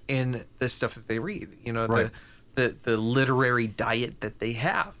stuff in the stuff that they read. Right. The literary diet that they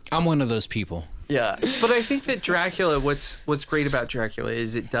have. I'm one of those people. Yeah, but I think that Dracula, what's great about Dracula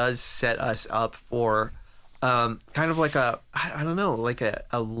is it does set us up for kind of like a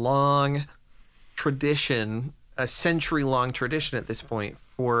long tradition, a century-long tradition at this point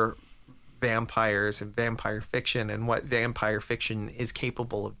for vampires and vampire fiction and what vampire fiction is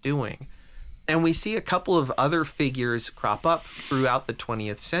capable of doing. And we see a couple of other figures crop up throughout the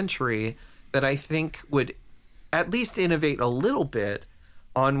 20th century that I think would at least innovate a little bit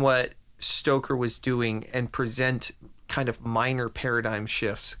on what Stoker was doing and present kind of minor paradigm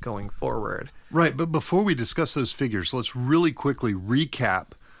shifts going forward. Right, but before we discuss those figures, let's really quickly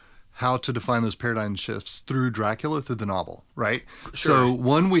recap how to define those paradigm shifts through Dracula, through the novel, right? Sure. So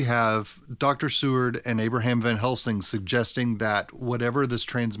one, we have Dr. Seward and Abraham Van Helsing suggesting that whatever this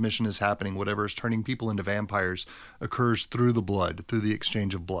transmission is happening, whatever is turning people into vampires, occurs through the blood, through the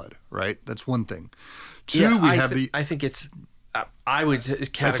exchange of blood, right? That's one thing. Two, we have I think it's. I would That's a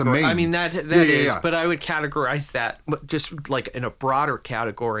categorize. main. I mean that Yeah, is, yeah. but I would categorize that just like in a broader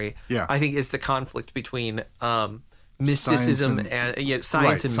category. Yeah. I think is the conflict between mysticism Science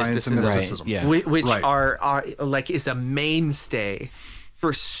science and science and mysticism, mysticism. Yeah. which Right. are like is a mainstay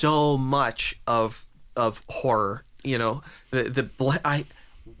for so much of horror. You know, I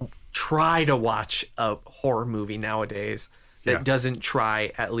try to watch a horror movie nowadays that Yeah. doesn't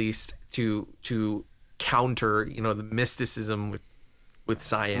try at least to counter, you know, the mysticism with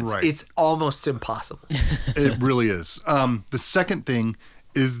science. Right. It's almost impossible. It really is. The second thing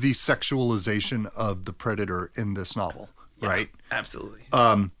is the sexualization of the predator in this novel, right? Absolutely.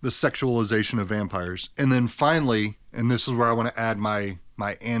 The sexualization of vampires. And then finally, and this is where I want to add my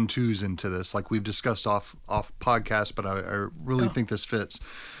and twos into this, like we've discussed off podcast, but I really think this fits,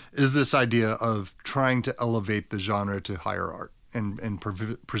 is this idea of trying to elevate the genre to higher art and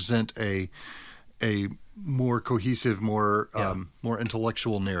present a more cohesive, more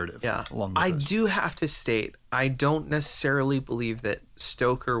intellectual narrative along with I this. do have to state, I don't necessarily believe that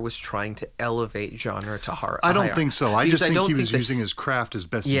Stoker was trying to elevate genre to horror. I don't think so. I just think he was this- using his craft as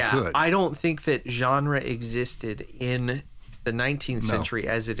best Yeah, he could. I don't think that genre existed in the 19th century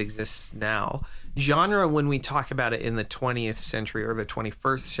as it exists now. Genre, when we talk about it in the 20th century or the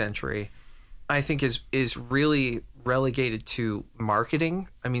 21st century, I think is really relegated to marketing.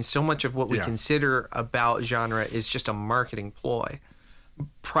 I mean, so much of what we consider about genre is just a marketing ploy.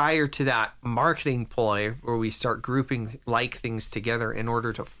 Prior to that marketing ploy, where we start grouping like things together in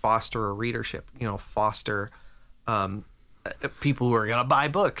order to foster a readership, you know, foster people who are going to buy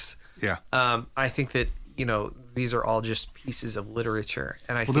books. Yeah. I think that, you know, these are all just pieces of literature.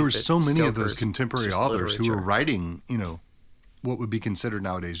 And I Well, think there were that so many of those Stoker's contemporary just authors who were literature. writing, you know, what would be considered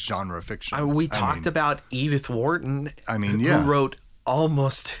nowadays genre fiction. We I talked mean, about Edith Wharton. I mean, yeah. who wrote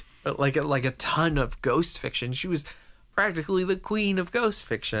almost like a ton of ghost fiction. She was practically the queen of ghost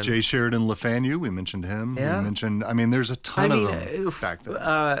fiction. J. Sheridan Le Fanu, we mentioned him. Yeah. We mentioned, I mean, there's a ton of them back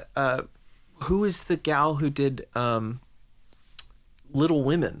then. Who is the gal who did Little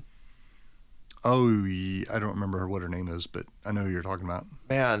Women? Oh, I don't remember what her name is, but I know who you're talking about.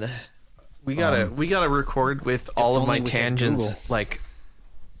 Man, we gotta record with all of only my we had tangents Google. like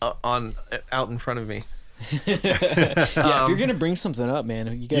out in front of me. Yeah, if you're gonna bring something up,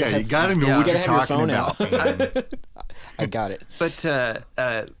 man, you gotta Yeah, have, you got to know Yeah. what You you're gotta have talking your phone about. man. I got it. But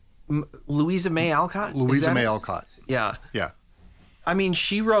Louisa May Alcott. Is Louisa that May it? Alcott. Yeah, Yeah. I mean,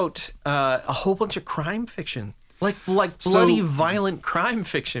 she wrote a whole bunch of crime fiction, like bloody, violent crime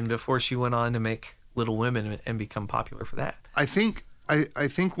fiction, before she went on to make Little Women and become popular for that. I think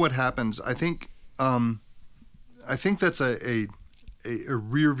what happens. I think that's a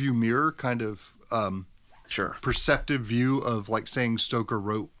rear view mirror kind of Sure. perceptive view of like saying Stoker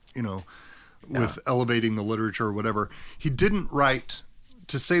wrote, you know, with elevating the literature or whatever. He didn't write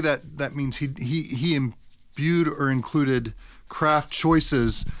to say that means he imbued or included craft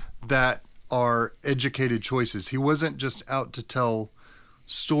choices that are educated choices. He wasn't just out to tell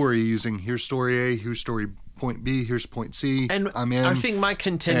story using here's story A, here's story point B, here's point C. And I'm in. I think my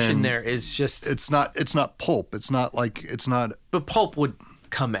contention and there is just, it's not pulp. It's not. but pulp would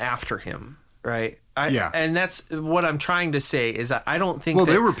come after him, right? Yeah. And that's what I'm trying to say is that I don't think Well,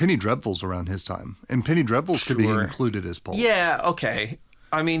 that, there were Penny Dreadfuls around his time, and Penny Dreadfuls could be Sure. included as pulp. Yeah, okay.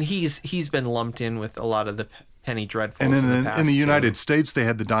 I mean, he's been lumped in with a lot of the Penny Dreadfuls And in the in past. the too. United States, they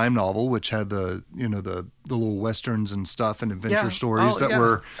had the dime novel, which had the little westerns and stuff and adventure Yeah. stories Oh, that yeah.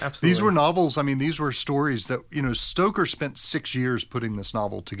 were. Absolutely. These were novels. I mean, these were stories that Stoker spent 6 years putting this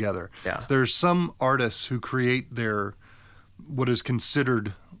novel together. Yeah. There's some artists who create their what is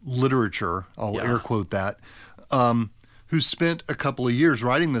considered literature. I'll Yeah. air quote that. Who spent a couple of years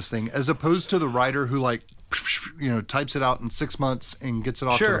writing this thing, as opposed to the writer who types it out in 6 months and gets it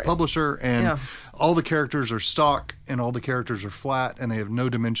off to Sure. the publisher, and Yeah. all the characters are stock and all the characters are flat and they have no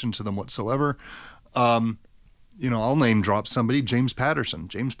dimension to them whatsoever. I'll name drop somebody, James Patterson.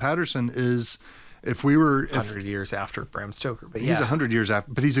 James Patterson is, if 100 years after Bram Stoker, but he's yeah. 100 years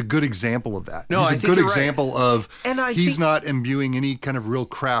after, but he's a good example of that. No, he's I a think good you're right. example of, And I he's think- not imbuing any kind of real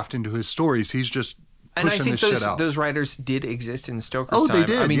craft into his stories. He's just And I pushing think this shit out. those writers did exist in Stoker's Oh, time. they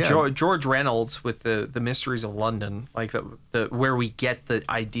did, I mean, yeah. George Reynolds with the Mysteries of London, like the where we get the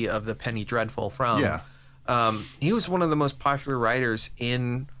idea of the Penny Dreadful from. Yeah. He was one of the most popular writers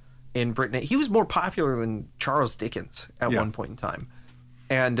in Britain. He was more popular than Charles Dickens at Yeah. one point in time.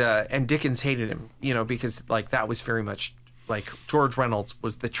 and Dickens hated him, because like that was very much like George Reynolds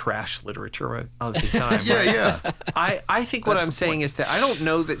was the trash literature of his time. Yeah. I think what I'm saying is that I don't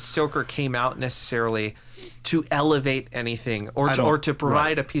know that Stoker came out necessarily to elevate anything or to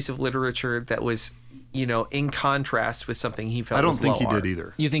provide a piece of literature that was, in contrast with something he felt. I don't was think low he art. did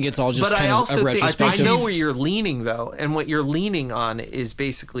either. You think it's all just But kind I of also a think retrospective? I know where you're leaning though, and what you're leaning on is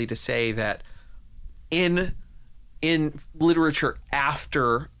basically to say that in literature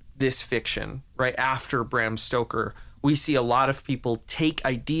after this fiction, right after Bram Stoker, we see a lot of people take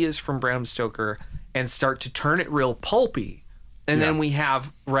ideas from Bram Stoker and start to turn it real pulpy. And then we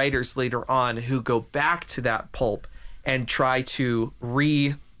have writers later on who go back to that pulp and try to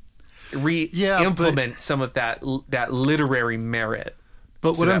implement some of that literary merit.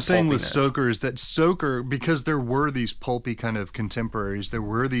 But what that I'm saying with pulpiness. Stoker is that Stoker, because there were these pulpy kind of contemporaries, there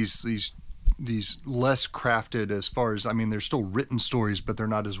were these less crafted as far as, I mean, they're still written stories, but they're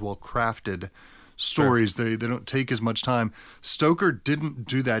not as well crafted stories. They don't take as much time. Stoker didn't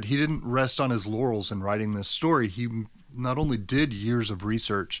do that. He didn't rest on his laurels in writing this story. He not only did years of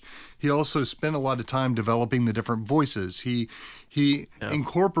research, he also spent a lot of time developing the different voices. He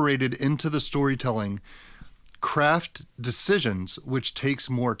incorporated into the storytelling craft decisions, which takes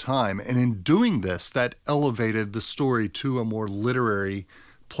more time. And in doing this, that elevated the story to a more literary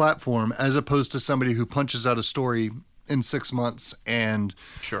platform, as opposed to somebody who punches out a story in 6 months and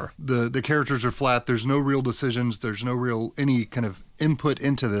the characters are flat. There's no real decisions. There's no real any kind of input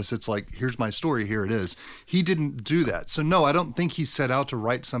into this. It's like, here's my story. Here it is. He didn't do that. So no, I don't think he set out to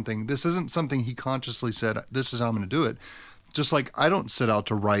write something. This isn't something he consciously said, this is how I'm going to do it. Just like I don't set out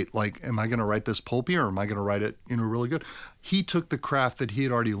to write, like, am I going to write this pulpy or am I going to write it, really good? He took the craft that he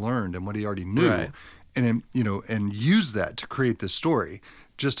had already learned and what he already knew and, and used that to create this story.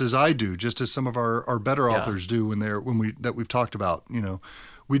 Just as I do, just as some of our better authors do that we've talked about,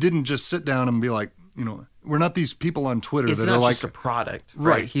 we didn't just sit down and be like, we're not these people on Twitter that are like just a product,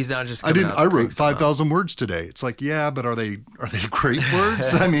 right? He's not just. I wrote 5,000 words today. It's like, yeah, but are they great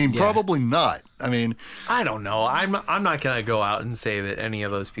words? I mean, probably not. I mean, I don't know. I'm not gonna go out and say that any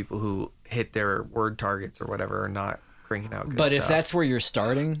of those people who hit their word targets or whatever are not cranking out good But stuff. if that's where you're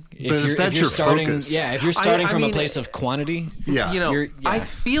starting, if that's your starting, focus. if you're starting from a mean, place of quantity, I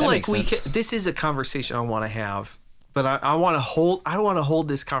feel that like makes sense. this is a conversation I want to have, but I want to hold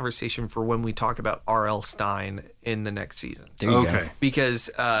this conversation for when we talk about R.L. Stein in the next season. There you go. Because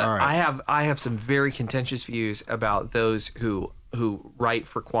I have some very contentious views about those who write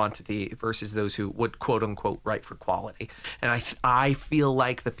for quantity versus those who would quote unquote write for quality. And I feel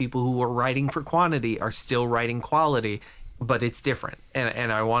like the people who are writing for quantity are still writing quality, but it's different.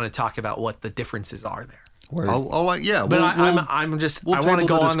 And I want to talk about what the differences are there. Word. But I want to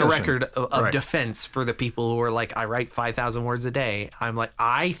go on the record of Right. defense for the people who are like, I write 5,000 words a day. I'm like,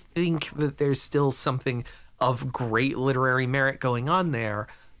 I think that there's still something of great literary merit going on there.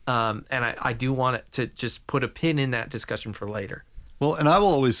 And I do want it to just put a pin in that discussion for later. Well, and I will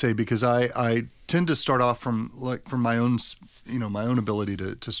always say, because I tend to start off from my own, my own ability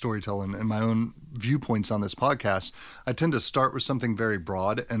to storytell and my own viewpoints on this podcast. I tend to start with something very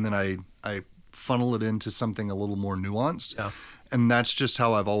broad, and then I funnel it into something a little more nuanced. Yeah. And that's just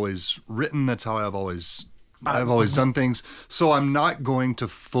how I've always written. That's how I've always done things. So I'm not going to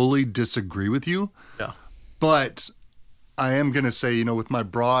fully disagree with you. Yeah. But I am going to say, with my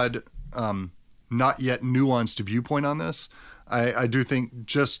broad, not yet nuanced viewpoint on this, I do think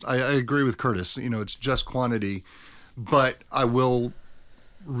I agree with Curtis. It's just quantity, but I will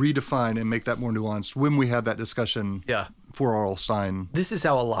redefine and make that more nuanced when we have that discussion. Yeah. For R.L. Stein. This is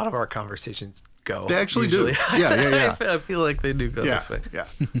how a lot of our conversations go. They actually usually. do. Yeah. I feel like they do go this way. Yeah.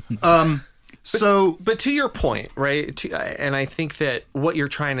 But to your point, right? And I think that what you're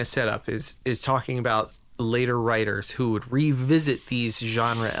trying to set up is talking about later writers who would revisit these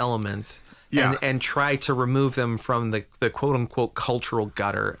genre elements and try to remove them from the quote unquote cultural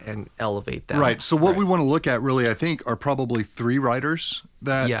gutter and elevate them. Right. So what we want to look at really, I think, are probably 3 writers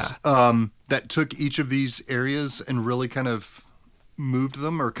that that took each of these areas and really kind of moved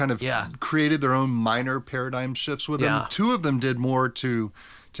them or kind of created their own minor paradigm shifts with them. 2 of them did more to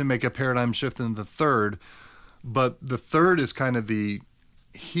make a paradigm shift than the third, but the third is kind of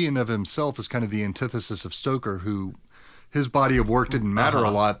he and of himself is kind of the antithesis of Stoker, who his body of work didn't matter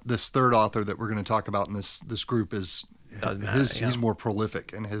a lot. This third author that we're going to talk about in this group is he's more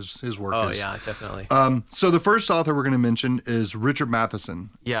prolific, and his work is. Oh yeah, definitely. So the first author we're going to mention is Richard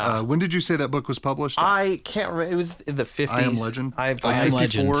Matheson. Yeah. When did you say that book was published? I can't remember. It was in the 50s. I Am Legend. I Am 54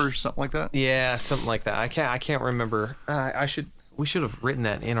 Legend. or something like that. Yeah, something like that. I can't remember. We should have written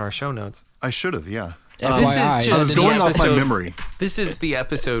that in our show notes. I should have. Yeah. This FYI, is I just was the going off my episode- memory. This is the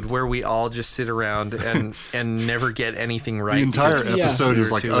episode where we all just sit around and never get anything right. The entire because episode we is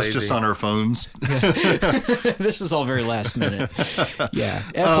were like too us lazy. just on our phones. This is all very last minute. Yeah.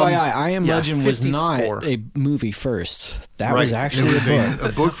 FYI, I Am yeah, Legend was not 54. a movie first. That Right. was actually it was a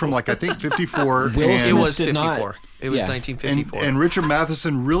book. a book from like I think 54. Will It Smith was did not- 54. It was yeah. 1954. And Richard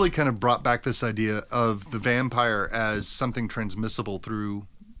Matheson really kind of brought back this idea of the vampire as something transmissible through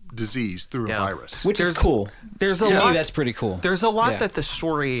disease, through Yeah. a virus. Which is There's- cool. There's a To me, lot. that's pretty cool. There's a lot Yeah. that the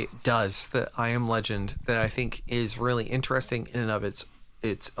story does that I Am Legend that I think is really interesting in and of its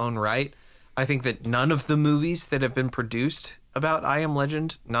own right. I think that none of the movies that have been produced about I Am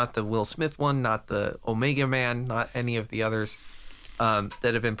Legend, not the Will Smith one, not the Omega Man, not any of the others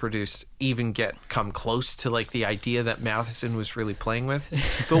that have been produced, even come close to like the idea that Matheson was really playing with.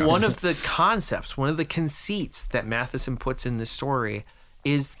 But one of the concepts, one of the conceits that Matheson puts in this story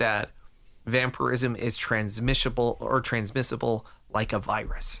is that vampirism is transmissible like a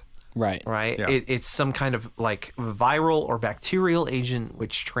virus, Right. right? Yeah. It's some kind of like viral or bacterial agent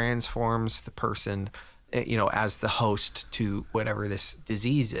which transforms the person, as the host to whatever this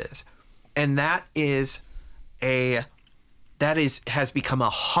disease is. And that has become a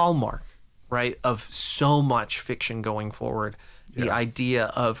hallmark, right, of so much fiction going forward. The idea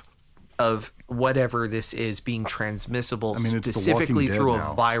of whatever this is being transmissible I mean, it's The specifically Walking through Dead a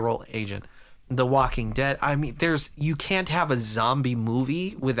now. viral agent. The Walking Dead. I mean, you can't have a zombie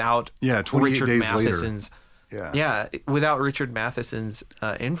movie without 28 Richard days later. Matheson's Yeah. without Richard Matheson's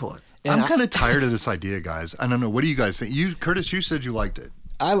influence. I'm kind of tired of this idea, guys. I don't know. What do you guys think? Curtis, you said you liked it.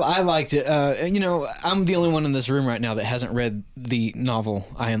 I liked it. I'm the only one in this room right now that hasn't read the novel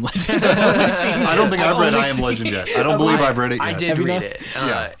I Am Legend. I don't think I've read only I Am Legend yet. I don't believe I've read it yet. I did Have you read not? it,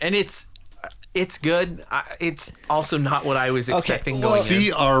 Yeah. and it's good. It's also not what I was expecting well, going in.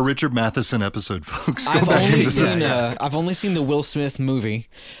 See our Richard Matheson episode, folks. Go I've back only and listen. seen I've only seen the Will Smith movie,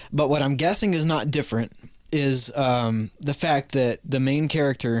 but what I'm guessing is not different is the fact that the main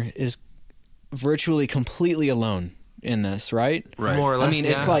character is virtually completely alone in this, right? Right. More or less. I mean,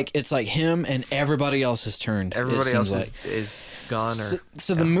 it's like him and everybody else has turned. everybody it else seems is gone.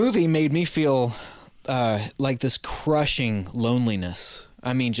 So the movie made me feel like this crushing loneliness.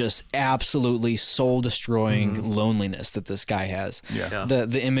 I mean, just absolutely soul-destroying loneliness that this guy has. Yeah.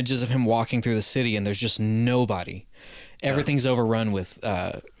 The images of him walking through the city and there's just nobody. Everything's overrun with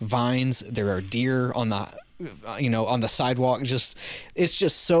vines. There are deer on the sidewalk. It's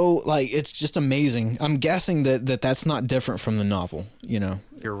just so it's just amazing. I'm guessing that's not different from the novel.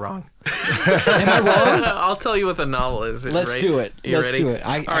 You're wrong. Am I wrong? I'll tell you what the novel is. Let's right? do it. You Let's ready? do it.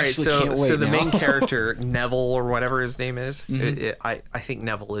 I All right, actually so can't wait so the now. main character Neville or whatever his name is. Mm-hmm. I think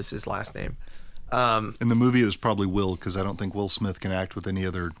Neville is his last name. In the movie, it was probably Will, because I don't think Will Smith can act with any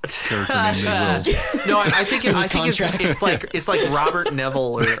other character named Will. No, I think his I think contract. it's like Robert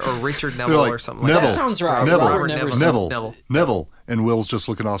Neville or Richard They're Neville like, or something like Neville, that. That sounds right. Neville, Robert Neville. Neville, Neville. and Will's just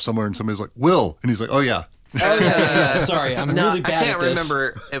looking off somewhere, and somebody's like, Will, and he's like, oh yeah. Oh yeah. Sorry, I'm No, really I bad can't at this.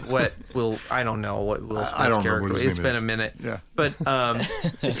 remember what Will. I don't know what Will Smith's I don't remember character. what his It's name been is. a minute. Yeah.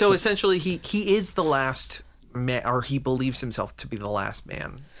 But so essentially, he is the last man, or he believes himself to be the last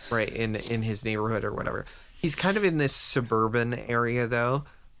man, right, in his neighborhood or whatever. He's kind of in this suburban area though,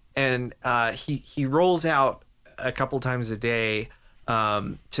 and he rolls out a couple times a day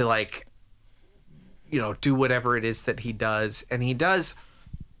to do whatever it is that he does, and he does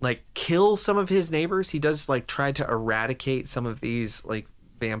kill some of his neighbors. He does try to eradicate some of these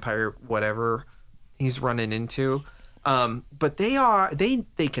vampire whatever he's running into. But they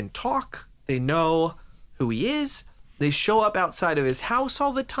can talk. They know who he is. They show up outside of his house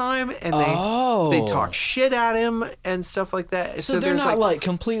all the time, and they talk shit at him and stuff like that. So they're there's not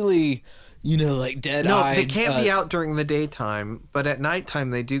completely, dead-eyed. no, they can't be out during the daytime, but at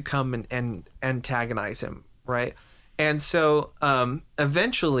nighttime they do come and antagonize him, right? And so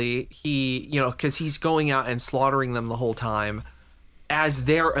eventually he, because he's going out and slaughtering them the whole time as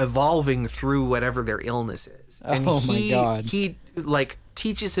they're evolving through whatever their illness is. And Oh my God. He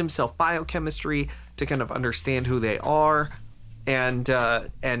teaches himself biochemistry to kind of understand who they are, and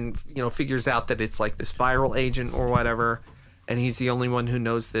figures out that it's this viral agent or whatever, and he's the only one who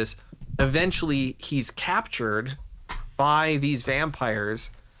knows this. Eventually he's captured by these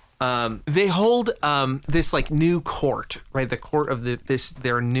vampires. They hold this new court, right? The court of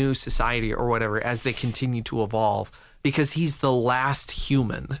their new society or whatever, as they continue to evolve, because he's the last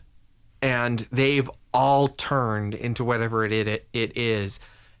human, and they've all turned into whatever it is,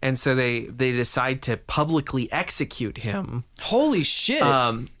 and so they decide to publicly execute him. Holy shit!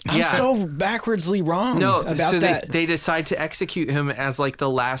 I'm yeah. so backwardsly wrong about so that. They decide to execute him as like the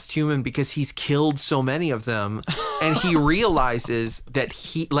last human because he's killed so many of them, and he realizes that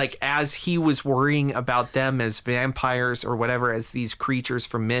he, like, as he was worrying about them as vampires or whatever, as these creatures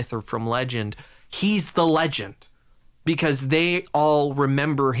from myth or from legend, he's the legend because they all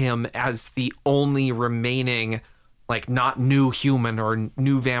remember him as the only remaining, like, not new human or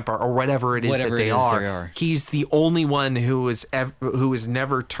new vampire or whatever it is that they are. He's the only one who was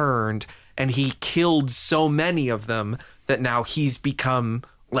never turned, and he killed so many of them that now he's become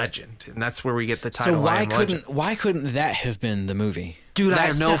legend, and that's where we get the title. So why couldn't that have been the movie? Dude, I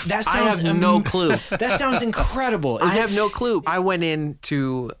have no clue. That sounds incredible. I have no clue. I went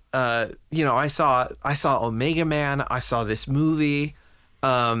into I saw Omega Man, I saw this movie,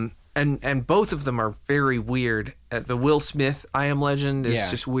 and both of them are very weird. The Will Smith I Am Legend is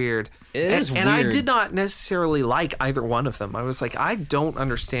just weird. It is weird. And I did not necessarily like either one of them. I was like, I don't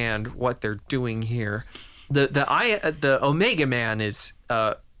understand what they're doing here. The Omega Man is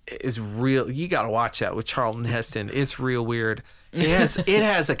real. You got to watch that with Charlton Heston. It's real weird. It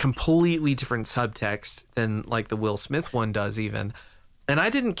has a completely different subtext than like the Will Smith one does even. And I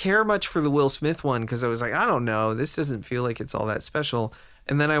didn't care much for the Will Smith one because I was like, I don't know, this doesn't feel like it's all that special.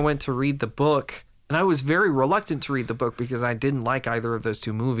 And then I went to read the book, and I was very reluctant to read the book because I didn't like either of those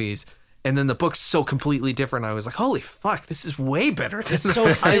two movies. And then the book's so completely different. I was like, holy fuck, this is way better than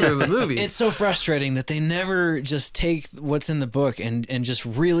either of the movies. It's so frustrating that they never just take what's in the book and just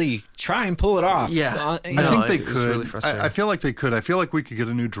really try and pull it off. Yeah. I think they could. Really frustrating. I feel like they could. I feel like we could get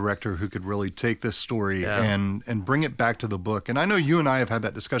a new director who could really take this story and bring it back to the book. And I know you and I have had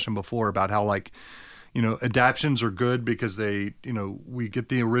that discussion before about how, like, adaptions are good because they, we get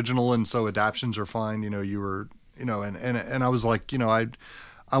the original, and so adaptions are fine. And I was like,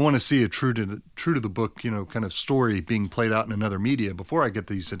 I want to see a true to the book, kind of story being played out in another media before I get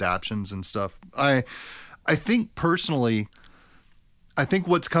these adaptions and stuff. I think personally,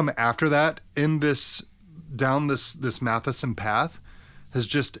 what's come after that down this Matheson path has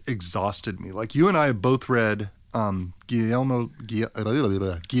just exhausted me. Like, you and I have both read Guillermo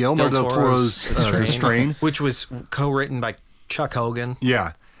del Toro's The Strain, which was co-written by Chuck Hogan.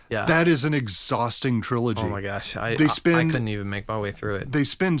 Yeah. That is an exhausting trilogy. Oh my gosh. I couldn't even make my way through it. They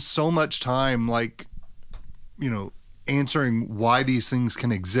spend so much time, like, answering why these things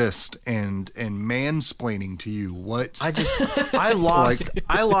can exist and mansplaining to you what I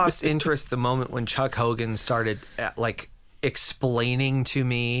lost interest the moment when Chuck Hogan started explaining to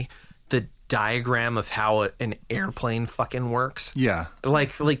me the diagram of how an airplane fucking works. Yeah.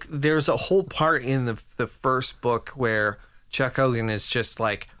 Like there's a whole part in the first book where Chuck Hogan is just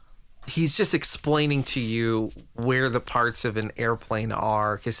like, he's just explaining to you where the parts of an airplane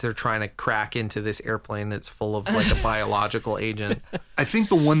are because they're trying to crack into this airplane that's full of like a biological agent. I think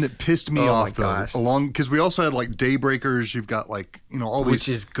the one that pissed me off though, because we also had like Daybreakers. You've got like all these, which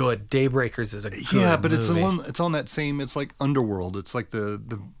is good. Daybreakers is a good but movie. it's on that same. It's like Underworld. It's like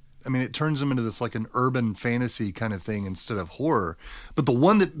it turns them into this like an urban fantasy kind of thing instead of horror. But the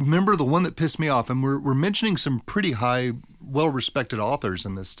one that pissed me off, and we're mentioning some pretty high, well-respected authors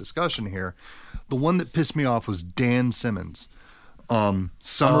in this discussion here. The one that pissed me off was Dan Simmons,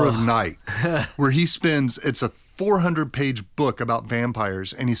 Summer of Night, where it's a 400-page book about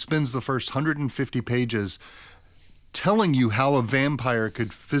vampires, and he spends the first 150 pages telling you how a vampire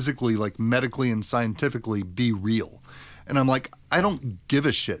could physically, like medically and scientifically, be real. And I'm like, I don't give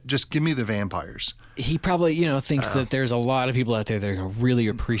a shit. Just give me the vampires. He probably, thinks that there's a lot of people out there that are going to really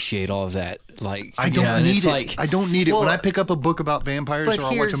appreciate all of that. Like, I don't need it. Like, I don't need it. When I pick up a book about vampires or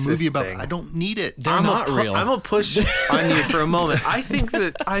I watch a movie about it, I don't need it. They're not real. I'm going to push on you for a moment. I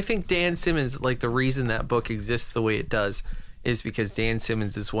think Dan Simmons, like, the reason that book exists the way it does is because Dan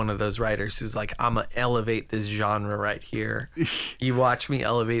Simmons is one of those writers who's like, I'm going to elevate this genre right here. You watch me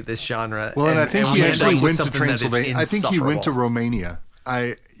elevate this genre. Well, and I think he actually went to Transylvania. I think he went to Romania.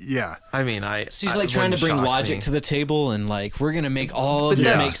 She's like trying to bring logic to the table and like, we're going to make all of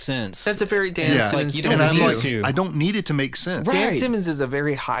this make sense. That's a very Dan Simmons. Like, you don't need to. I don't need it to make sense. Right. Dan Simmons is a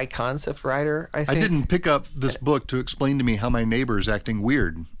very high concept writer, I think. I didn't pick up this book to explain to me how my neighbor is acting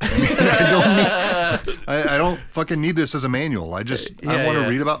weird. I don't fucking need this as a manual. I want to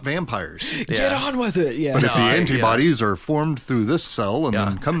read about vampires. Get on with it. Yeah. But if the antibodies are formed through this cell and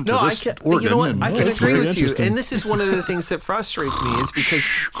then come to this organ. You know what? I can that's agree very with you. interesting. And this is one of the things that frustrates me is because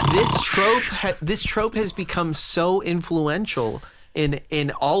this trope has become so influential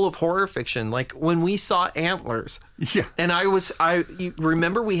in all of horror fiction. Like when we saw Antlers, and you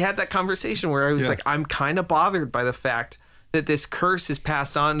remember we had that conversation where I was like, I'm kind of bothered by the fact that this curse is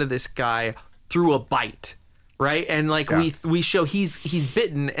passed on to this guy through a bite, right? And like we show he's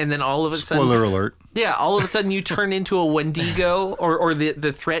bitten, and then all of a sudden, Spoiler alert. yeah, all of a sudden you turn into a Wendigo, or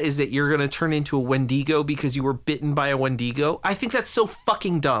the threat is that you're going to turn into a Wendigo because you were bitten by a Wendigo. I think that's so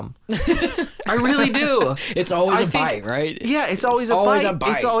fucking dumb. I really do. It's always a bite, right? Yeah, it's always a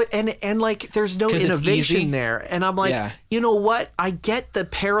bite. It's always and like there's no 'Cause it's easy. innovation there. And I'm like, you know what? I get the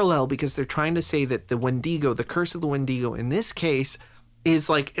parallel because they're trying to say that the Wendigo, the curse of the Wendigo in this case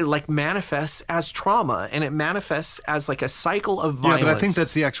is like it like manifests as trauma, and it manifests as like a cycle of violence. Yeah, but I think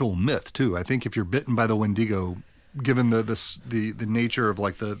that's the actual myth too. I think if you're bitten by the Wendigo, given the nature of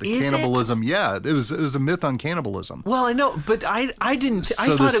like the cannibalism, it was a myth on cannibalism. Well, I know, but I didn't.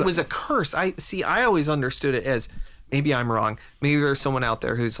 So I thought it was a curse. I always understood it as, maybe I'm wrong. Maybe there's someone out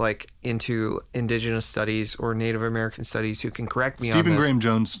there who's like into indigenous studies or Native American studies who can correct me on this. Stephen Graham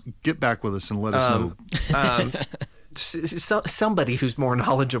Jones, get back with us and let us know. Somebody who's more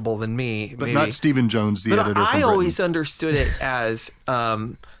knowledgeable than me, But maybe. not Stephen Jones, the editor from I Britain. always understood it as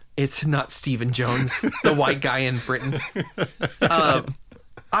it's not Stephen Jones, the white guy in Britain.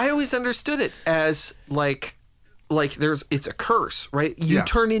 I always understood it as like it's a curse, right? You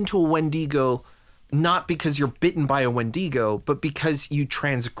turn into a Wendigo not because you're bitten by a Wendigo, but because you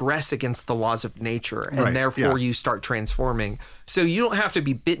transgress against the laws of nature, and therefore you start transforming. So you don't have to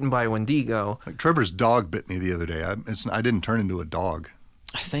be bitten by a Wendigo. Like Trevor's dog bit me the other day. I didn't turn into a dog.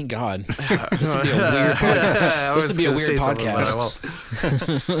 Thank God. This would be a weird podcast. This would be a weird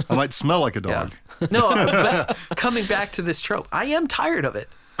podcast. I might smell like a dog. Yeah. No, but coming back to this trope, I am tired of it.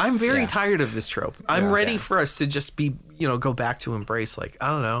 I'm very tired of this trope. I'm ready for us to just be, go back to embrace, like, I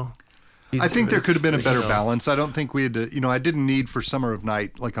don't know. I think there could have been a better balance. I don't think we had to, I didn't need for Summer of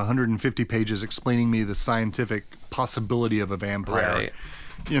Night like 150 pages explaining me the scientific possibility of a vampire.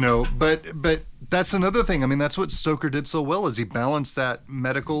 Right. But that's another thing. I mean, that's what Stoker did so well, is he balanced that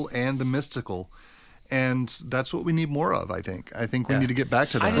medical and the mystical. And that's what we need more of, I think. I think we need to get back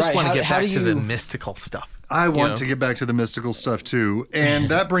to that. I just want to get back to the mystical stuff. I want to get back to the mystical stuff too. And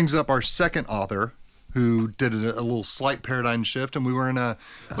that brings up our second author, who did a little slight paradigm shift, and we were going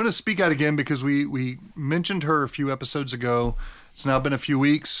to speak out again because we mentioned her a few episodes ago. It's now been a few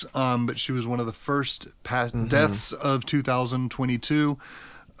weeks, but she was one of the first deaths of 2022.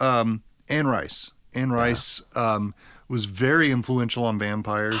 Anne Rice. Anne Rice was very influential on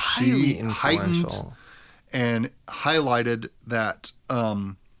vampires. She heightened and highlighted that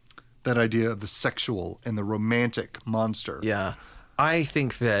that idea of the sexual and the romantic monster. Yeah, I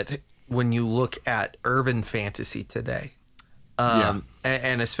think that when you look at urban fantasy today,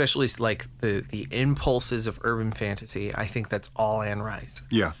 and especially like the impulses of urban fantasy, I think that's all Anne Rice.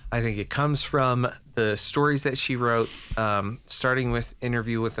 Yeah. I think it comes from the stories that she wrote, starting with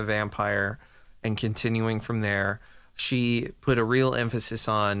Interview with a Vampire and continuing from there. She put a real emphasis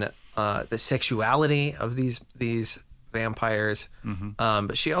on the sexuality of these vampires,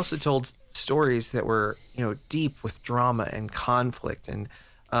 but she also told stories that were deep with drama and conflict, and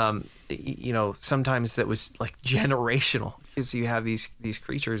sometimes that was like generational, because you have these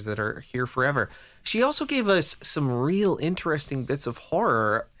creatures that are here forever. She also gave us some real interesting bits of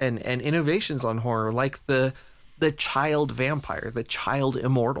horror and innovations on horror, like the child vampire, the child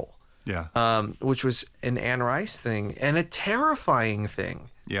immortal. Yeah. Which was an Anne Rice thing and a terrifying thing.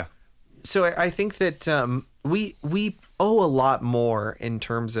 Yeah. So I think that we owe a lot more in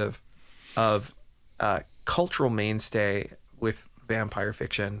terms of cultural mainstay with vampire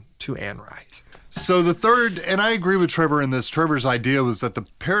fiction to Anne Rice. So the third, and I agree with Trevor in this, Trevor's idea was that the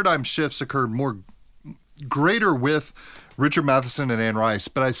paradigm shifts occurred greater with Richard Matheson and Anne Rice,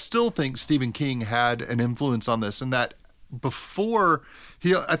 but I still think Stephen King had an influence on this, and that before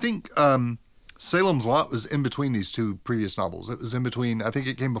I think Salem's Lot was in between these two previous novels. It was in between. I think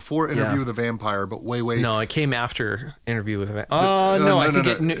it came before Interview with a Vampire, but way. No, it came after Interview with a Vampire.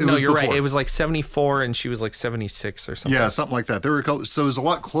 No, you're right. It was like 74, and she was like 76 or something. Yeah, something like that. So it was a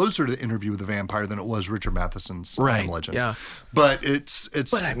lot closer to Interview with a Vampire than it was Richard Matheson's I Am Legend. Yeah, but it's.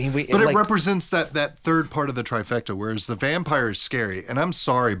 But I mean, it represents that third part of the trifecta, whereas the vampire is scary. And I'm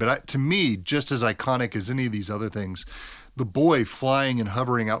sorry, but to me, just as iconic as any of these other things. The boy flying and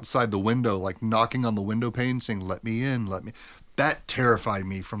hovering outside the window, like knocking on the window pane, saying, "Let me in, let me." That terrified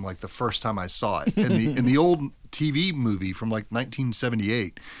me from like the first time I saw it in the old TV movie from like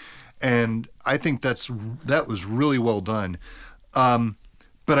 1978, and I think that was really well done. But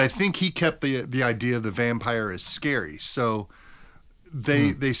I think he kept the idea of the vampire as scary, so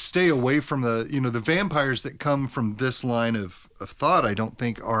they stay away from the vampires that come from this line of thought. I don't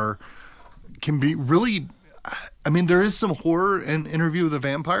think can be really. I mean, there is some horror in Interview with a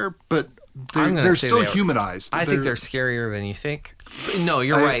Vampire, but they're still humanized. I think they're scarier than you think. No,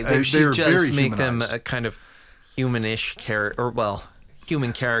 you're right. They they're should just very make them humanized. a kind of humanish character, or well,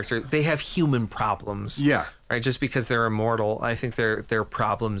 human character. They have human problems. Yeah. Right. Just because they're immortal, I think their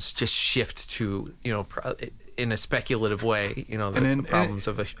problems just shift to in a speculative way. The problems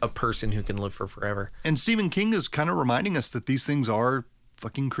of a person who can live for forever. And Stephen King is kind of reminding us that these things are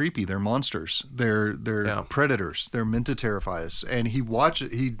fucking creepy. They're monsters. They're predators. They're meant to terrify us. And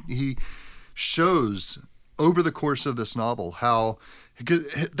he shows over the course of this novel how, because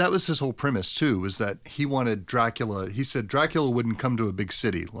that was his whole premise too, was that he wanted Dracula. He said Dracula wouldn't come to a big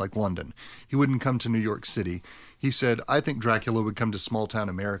city like London. He wouldn't come to New York City. He said, I think Dracula would come to small town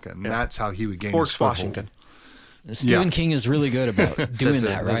America, and that's how he would gain his foothold. Washington. Stephen King is really good about doing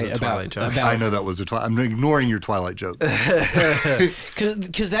that, right? I know that was a Twilight. I'm ignoring your Twilight joke.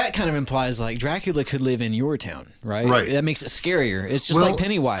 Because that kind of implies like Dracula could live in your town, right? Right. That makes it scarier. It's just like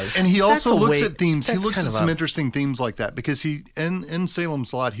Pennywise. And he also That's a looks way- at themes. He that's looks kind at of some a- interesting themes like that because he in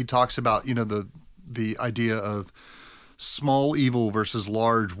Salem's Lot he talks about the idea of small evil versus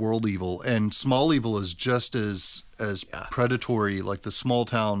large world evil, and small evil is just as predatory, like the small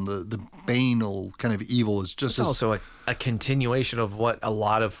town, the banal kind of evil is just It's also a continuation of what a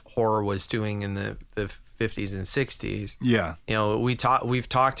lot of horror was doing in the 50s and 60s. yeah. We've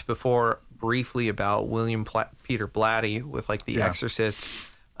talked before briefly about William Peter Blatty with like The Exorcist.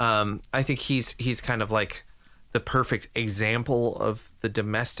 I think he's kind of like the perfect example of the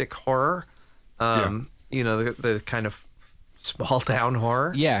domestic horror. The kind of small town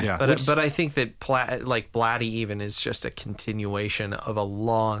horror. Yeah. But I think that Blatty even is just a continuation of a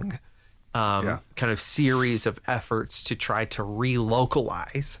long kind of series of efforts to try to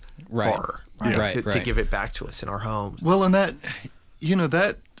relocalize horror, to give it back to us in our homes. Well, and that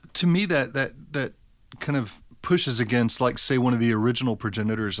to me that kind of pushes against, like, say, one of the original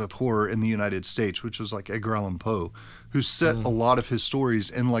progenitors of horror in the United States, which was like Edgar Allan Poe, who set a lot of his stories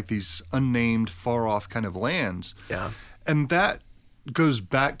in like these unnamed, far off kind of lands. Yeah. And that goes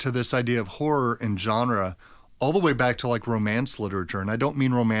back to this idea of horror and genre all the way back to like romance literature. And I don't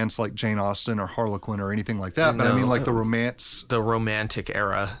mean romance like Jane Austen or Harlequin or anything like that, but I mean like the romantic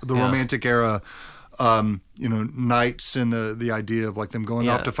era. Romantic era, knights and the idea of like them going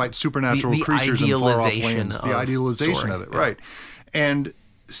off to fight supernatural the creatures in far off lands. The of idealization story. of it, right. And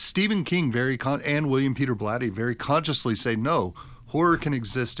Stephen King and William Peter Blatty very consciously say, no, horror can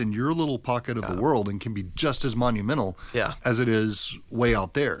exist in your little pocket of the world and can be just as monumental as it is way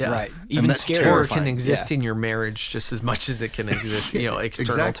out there. Yeah. Right. And Even that's scarier. Horror terrifying. can exist in your marriage just as much as it can exist, external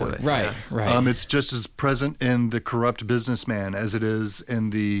Exactly. to it. Right. Yeah. Right. It's just as present in the corrupt businessman as it is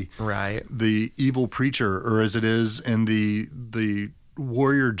in the evil preacher, or as it is in the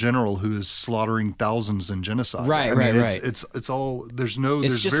warrior general who is slaughtering thousands in genocide. Right. It's all there's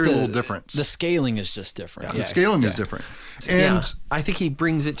It's just very little difference. The scaling is just different. The scaling is different. And I think he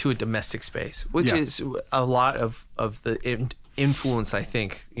brings it to a domestic space, which is a lot of the influence. I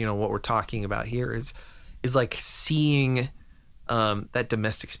think what we're talking about here is like seeing that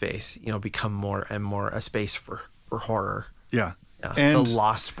domestic space become more and more a space for horror. Yeah. Yeah. And The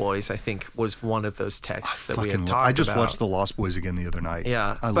Lost Boys, I think, was one of those texts that we had talked about. I just watched The Lost Boys again the other night.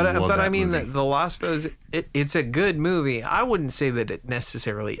 Yeah, I but love that I mean, movie. the Lost Boys, it's a good movie. I wouldn't say that it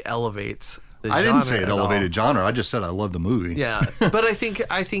necessarily elevates the genre. I didn't say it at all. elevated genre. I just said I love the movie. Yeah, but I think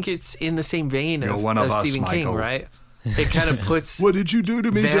it's in the same vein You're of, one of us, Stephen King, Michael. right? It kind of puts What did you do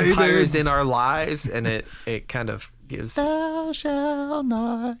to me, vampires David? in our lives, and it kind of gives. Thou shalt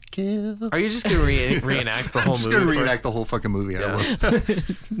not kill. Are you just gonna reenact the whole I'm just movie? gonna for us? reenact the whole fucking movie. Yeah. I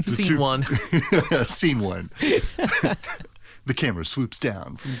love Scene one. Scene one. The camera swoops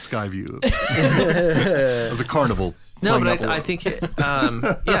down from the sky view of the carnival. No, playing but Othello. I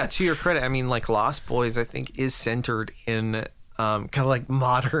think to your credit, I mean, like Lost Boys, I think is centered in kind of like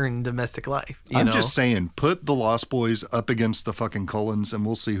modern domestic life. I'm just saying, put the Lost Boys up against the fucking Cullens, and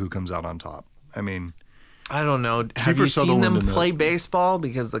we'll see who comes out on top. I mean, I don't know. Have Kiefer you seen Sutherland them in the- play baseball?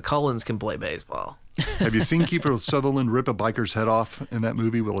 Because the Cullens can play baseball. have you seen Kiefer Sutherland rip a biker's head off in that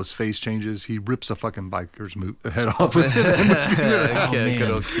movie? While his face changes, he rips a fucking biker's head off. With Oh, Good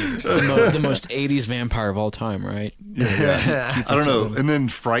man. old Kiefer. The most 80s vampire of all time, right? I don't know. And then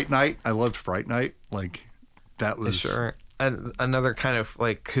Fright Night. I loved Fright Night. Like, that was Sure. And another kind of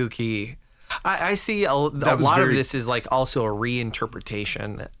like kooky. I see a lot was of very- this is like also a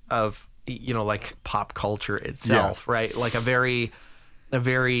reinterpretation of like pop culture itself, right? Like a very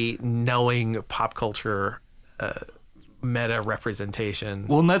knowing pop culture meta representation.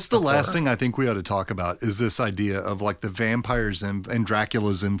 Well, and that's the last thing I think we ought to talk about is this idea of like the vampires and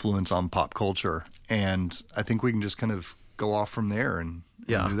Dracula's influence on pop culture. And I think we can just kind of go off from there and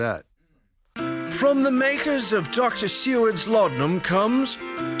do that. From the makers of Dr. Seward's laudanum comes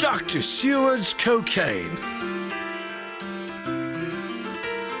Dr. Seward's cocaine.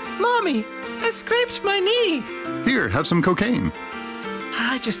 Mommy, I scraped my knee. Here, have some cocaine.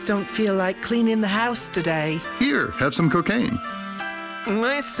 I just don't feel like cleaning the house today. Here, have some cocaine.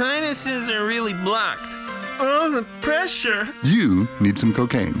 My sinuses are really blocked. Oh, the pressure. You need some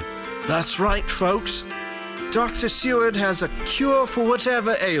cocaine. That's right, folks. Dr. Seward has a cure for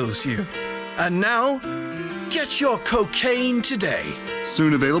whatever ails you. And now, get your cocaine today.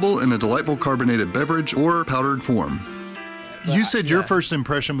 Soon available in a delightful carbonated beverage or powdered form. You said your first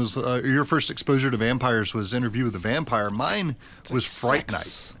impression was, your first exposure to vampires was Interview with the Vampire. Mine was Fright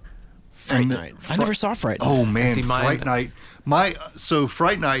Night. Fright Night. I never saw Fright Night. Oh man, See, mine- Fright Night.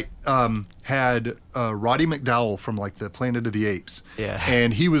 Fright Night had Roddy McDowell from like the Planet of the Apes. Yeah.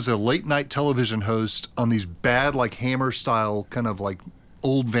 And he was a late night television host on these bad like Hammer style kind of like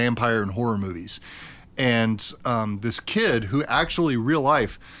old vampire and horror movies. And this kid who actually real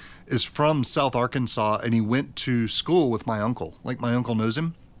life is from South Arkansas, and he went to school with my uncle. Like my uncle knows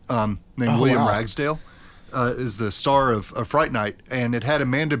him, named William wow. Ragsdale. Is the star of Fright Night, and it had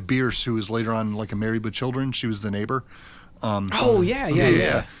Amanda Bierce, who was later on like a Married with Children. She was the neighbor.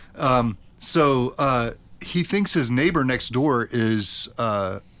 Yeah. So he thinks his neighbor next door is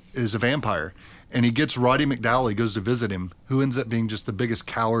a vampire, and he gets Roddy McDowell. He goes to visit him, who ends up being just the biggest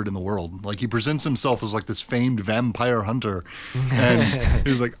coward in the world. Like he presents himself as like this famed vampire hunter, and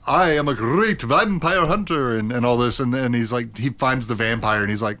he's like, "I am a great vampire hunter," and all this, and then he's like, he finds the vampire, and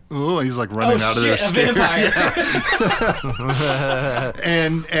he's like, "Oh," he's like running out of there. A scared. vampire.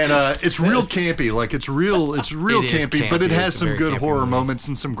 and it's real campy. Like it's real It is campy, but it campy. has It's a some very good campy horror movie. moments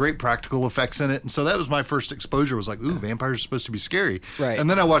and some great practical effects in it. And so that was my first exposure. Was like, ooh, vampires are supposed to be scary. Right. And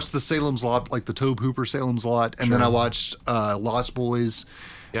then I watched the Salem's Lot, like the Tobe Hooper Salem's Lot, and then I watched Lost Boys.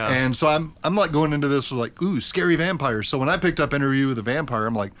 Yeah. And so I'm like going into this with like, ooh, scary vampires. So when I picked up Interview with a Vampire,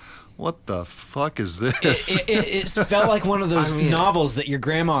 I'm like, what the fuck is this? It felt like one of those novels that your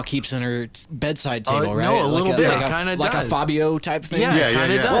grandma keeps in her bedside table, right? no, a little bit. Like It kinda like a does. Fabio type thing. Yeah, it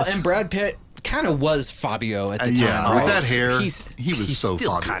kinda does. Well, and Brad Pitt kind of was Fabio at the time, yeah, right? with that hair, He was so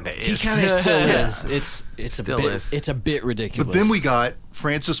still Fabio. kind of He is. kind of still is. It's a Still bit is. it's a bit ridiculous. But then we got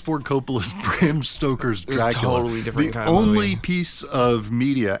Francis Ford Coppola's Bram Stoker's was a Dracula. totally different the kind of only movie. piece of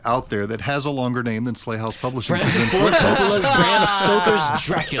media out there that has a longer name than Slay House Publishing. Francis presents Ford Lickhouse. Coppola's Bram Stoker's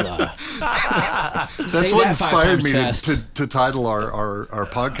Dracula. That's Say what that 5 inspired times me fast. to title our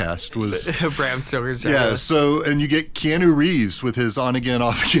podcast was Bram Stoker's yeah. Dracula. So and you get Keanu Reeves with his on again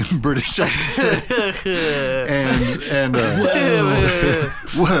off again British accent and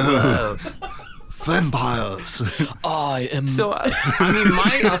whoa. Vampires. I am So,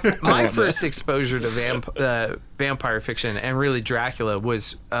 I mean, my first exposure to vampire fiction and really Dracula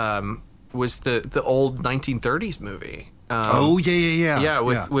was the old 1930s movie. Oh yeah. Yeah,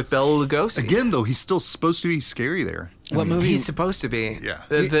 with Bela Lugosi. Again though, he's still supposed to be scary there. what movie? He's supposed to be. Yeah.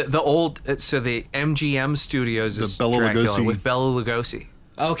 The old so the MGM Studios is Bela Dracula Lugosi. with Bela Lugosi.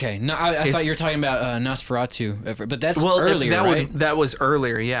 Okay, no, I thought you were talking about Nosferatu, but that's earlier, that right? that was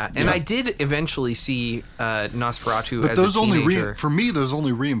earlier, yeah. And I did eventually see Nosferatu But as those a teenager. for me, those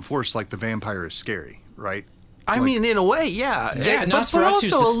only reinforce like the vampire is scary, right? I mean, in a way, yeah. Yeah, but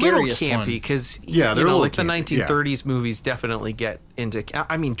Nosferatu's also the a little scariest one. campy because Yeah, they're a like little the campy, yeah. 1930s movies definitely get into.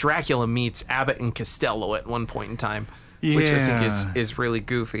 I mean, Dracula meets Abbott and Costello at one point in time, which I think Yeah. is really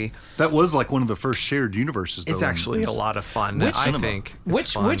goofy. That was like one of the first shared universes. Though, It's actually a lot of fun. Which- I cinema. think.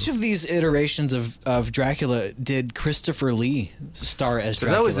 It's fun. Which of these iterations of Dracula did Christopher Lee star as So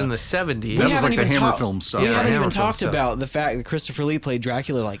Dracula? that was in the 70s. That was haven't like the even Hammer talk- film stuff. We Yeah, haven't Hammer even film talked stuff. about the fact that Christopher Lee played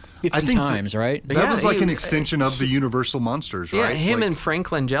Dracula like 50 think times, right? That Yeah, was like he- an extension of the Universal monsters, Yeah, right? him Like- and Frank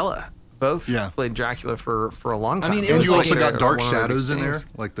Langella both Yeah. played Dracula for a long time. mean, it and was you like also got One Dark of the Shadows in things. there,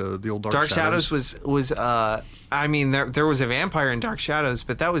 like the old Dark Shadows was I mean there was a vampire in Dark Shadows,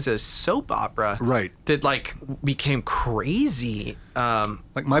 but that was a soap opera, Right. That like became crazy.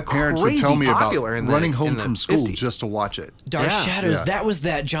 Like my parents would crazy tell me about popular in the- running in home the from school 50s. just to watch it. Dark Yeah. Shadows. Yeah. That was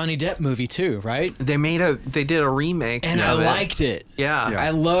that Johnny Depp movie too, right? They did a remake, And I of it. liked it. Yeah. Yeah. I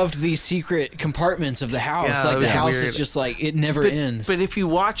loved the secret compartments of the house. Yeah, like it the was house weird. is just like it never ends. But if you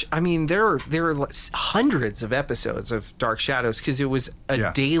watch, I mean, there are like hundreds of episodes of Dark Shadows because it was a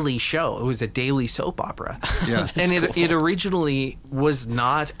Yeah. daily show. It was a daily soap opera. Yeah. and it originally was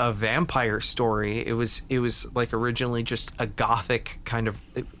not a vampire story. It was like originally just a gothic gothic kind of,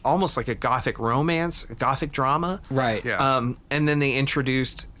 almost like a gothic romance, a gothic drama. Right. Yeah. And then they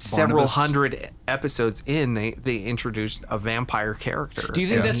introduced several Barnabas. hundred episodes in. They introduced a vampire character. Do you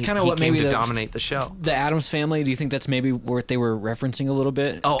think Yeah. that's kind of He what came maybe to dominate the show? The Addams Family? Do you think that's maybe what they were referencing a little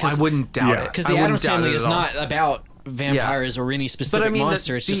bit? Oh, I wouldn't doubt Yeah. it. Because I the wouldn't Addams doubt Family it is at all. not about vampires or any specific mean,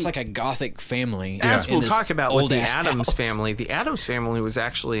 monster. It's just the- like a gothic family. As in we'll this talk about with the old-ass Addams house. Family, the Addams Family was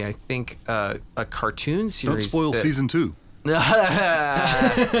actually, I think, a cartoon series. Don't spoil that- season 2. no,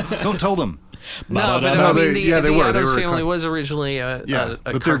 Don't tell them. but No, I mean, they were. the They Adams were a Family car- was originally a Yeah, a but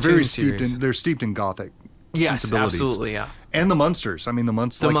they're cartoon very series. steeped in gothic Yes, sensibilities. absolutely, yeah. And the Munsters. I mean, the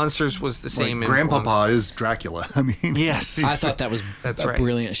Munsters. The Munsters was the same. Grandpapa is Dracula. I mean, Yes. I thought that was That's a right.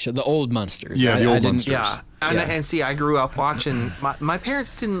 brilliant show. The old Munsters. Yeah, the I old didn't- Munsters. Yeah. And see, I grew up watching. My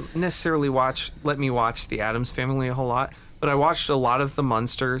parents didn't necessarily let me watch the Addams Family a whole lot, but I watched a lot of the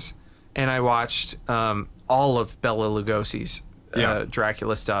Munsters, and I watched all of Bela Lugosi's Yeah.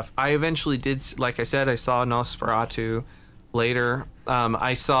 Dracula stuff. I eventually did, like I said, I saw Nosferatu later.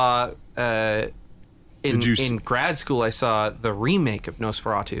 I saw Did you in grad school. I saw the remake of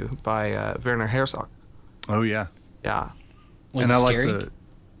Nosferatu by Werner Herzog. Oh yeah. Yeah. Was and it I scary? like the.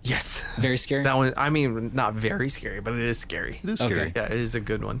 Yes. Very scary. That one. I mean, not very scary, but it is scary. It is Okay. scary. Yeah, it is a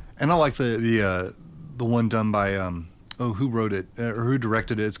good one. And I like the one done by who wrote it or who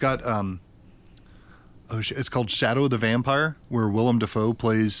directed it? It's got it's called Shadow of the Vampire, where Willem Dafoe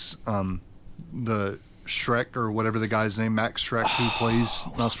plays the Shrek or whatever the guy's name, Max Shrek, who plays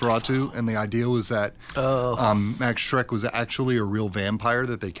Nosferatu. And the idea was that Max Shrek was actually a real vampire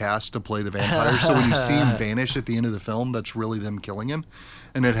that they cast to play the vampire. So when you see him vanish at the end of the film, that's really them killing him.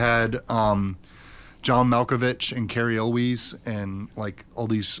 And it had John Malkovich and Carrie Elwes and like all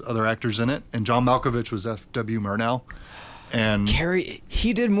these other actors in it. And John Malkovich was F.W. Murnau. And Carrie,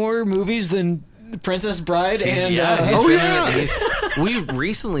 he did more movies than Princess Bride and We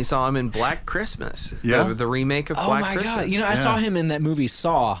recently saw him in Black Christmas. Yeah. The remake of oh Black my Christmas. god! You know, I saw him in that movie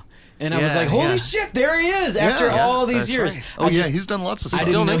Saw, and I was Yeah, like, "Holy yeah. shit, there he is!" After Yeah. all these That's years. right. oh I yeah, just- he's done lots of I stuff.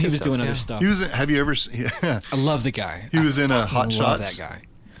 didn't know making he was stuff, doing yeah. other stuff. He was. Have you ever? Yeah, I love the guy. he was in a fucking Hot love Shots. that guy.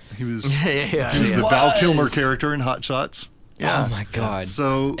 He was. yeah, He was yeah. the Val Was. Kilmer character in Hot Shots. Yeah. Oh my god!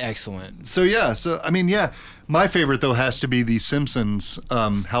 So Excellent. I mean, yeah. My favorite though has to be the Simpsons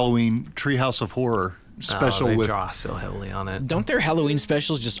Halloween Treehouse of Horror special they with. draw so heavily on it. Don't their Halloween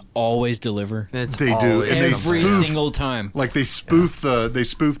specials just always deliver? It's They do, always and they Every spoof- single time. Like they spoof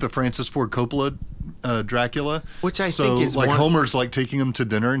the Francis Ford Coppola Dracula, Which I so, think is like one- Homer's like taking him to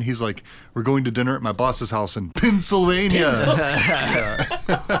dinner, and he's like, "We're going to dinner at my boss's house in Pennsylvania."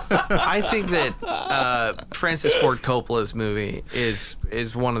 I think that Francis Ford Coppola's movie is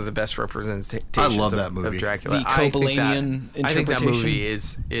one of the best representations I love that of movie. Dracula. The I think Coppolanian I think that interpretation. movie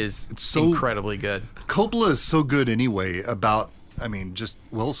is so- incredibly good. Coppola is so good anyway about. I mean, just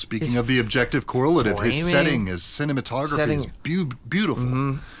speaking His of the objective correlative, his framing, setting, his cinematography setting. is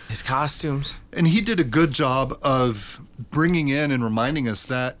beautiful. His costumes. And he did a good job of bringing in and reminding us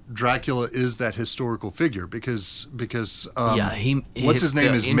that Dracula is that historical figure because what's his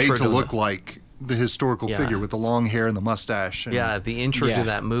name the is made intro to to look the- like the historical Yeah. figure with the long hair and the mustache. And Yeah, the intro Yeah. to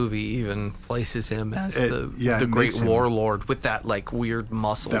that movie even places him as It- the it great makes him- warlord with that like weird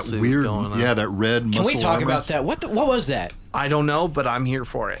muscle that suit weird, going on. that red muscle Can we talk armor. about that? What was that? I don't know, but I'm here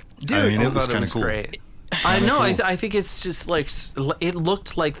for it. Dude, I mean, I it was thought it kind of was cool. great. I know. I think it's just like it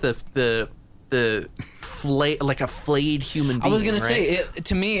looked like the like a flayed human being. I was gonna right? say it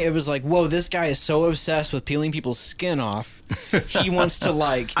to me. It was like, whoa, this guy is so obsessed with peeling people's skin off. He wants to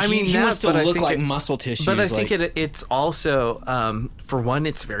like. I mean, he wants to but I look think like it- muscle tissue. But I think it's also for one,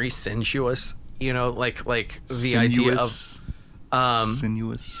 it's very sensuous. You know, like the idea of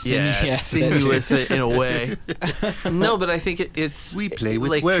sinuous. yeah, Yeah, sinuous in a way. No, but I think it's We play with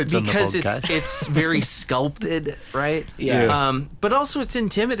like, words on the because podcast. it's very sculpted, right? Yeah. But also it's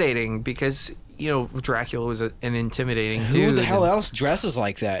intimidating because Dracula was an intimidating Who dude. the hell else dresses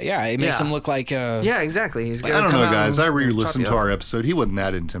like that? Yeah, it makes Yeah. him look like. Yeah, exactly. He's I gonna don't come know, out guys. and I re-listened chop to you our up. episode. He wasn't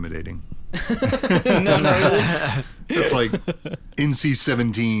that intimidating. no, really. It's like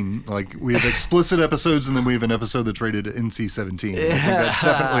NC-17. Like we have explicit episodes, and then we have an episode that's rated NC-17. I think that's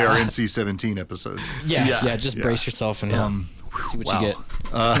definitely our NC-17 episode. Yeah, Yeah. yeah. Just brace yourself and see what wow. you get.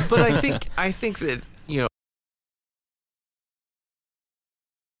 But I think that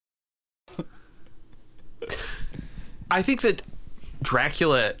I think that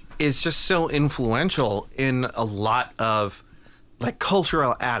Dracula is just so influential in a lot of like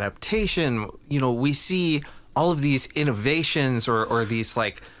cultural adaptation. We see all of these innovations or these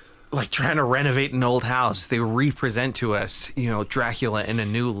like trying to renovate an old house. They represent to us, Dracula in a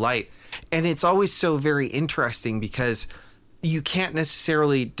new light. And it's always so very interesting because you can't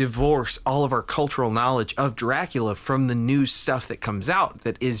necessarily divorce all of our cultural knowledge of Dracula from the new stuff that comes out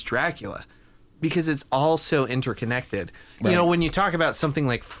that is Dracula, because it's all so interconnected. You know, when you talk about something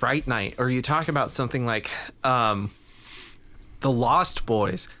like Fright Night, or you talk about something like The Lost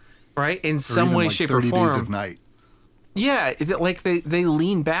Boys, right? In some way, shape, or 30 form. Days of Night. Yeah, like they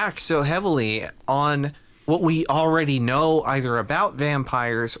lean back so heavily on what we already know either about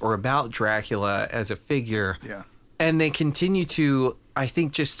vampires or about Dracula as a figure. Yeah. And they continue to, I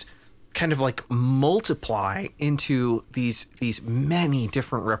think, just kind of like multiply into these many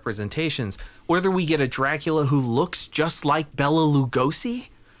different representations. Whether we get a Dracula who looks just like Bela Lugosi,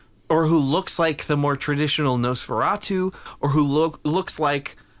 or who looks like the more traditional Nosferatu, or who looks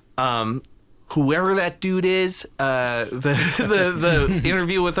like whoever that dude is, the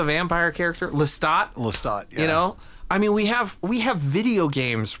Interview with a Vampire character, Lestat. Lestat, yeah. You know, I mean, we have video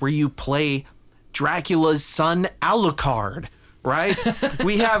games where you play Dracula's son Alucard, right?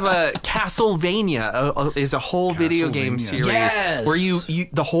 We have a Castlevania is a whole video game Castlevania. series Yes! where you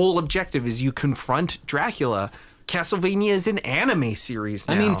the whole objective is you confront Dracula. Castlevania is an anime series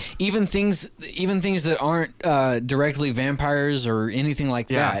now. I mean, even things that aren't directly vampires or anything like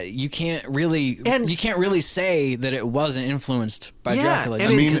Yeah. that, you can't really say that it wasn't influenced by Yeah, Dracula. and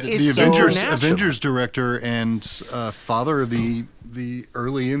just I mean, because it's the so natural. Avengers director and father of the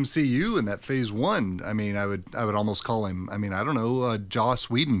early MCU in that Phase 1. I mean, I would almost call him. I mean, I don't know. Joss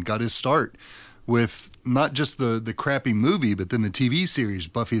Whedon got his start with not just the crappy movie, but then the TV series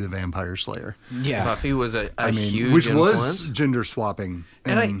Buffy the Vampire Slayer. yeah, Buffy was a I mean, huge which influence. was gender swapping.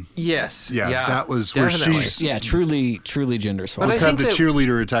 And yeah, that was where definitely. she's yeah, truly gender swap. But let's I have the think that-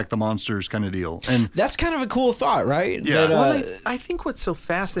 cheerleader attack the monsters kind of deal. And That's kind of a cool thought, right? Yeah. That, Well, I think what's so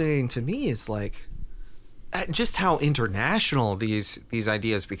fascinating to me is like just how international these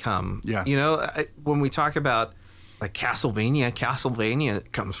ideas become. Yeah. You know, when we talk about like Castlevania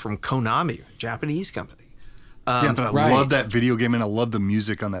comes from Konami, a Japanese company. yeah, but I right. love that video game, and I love the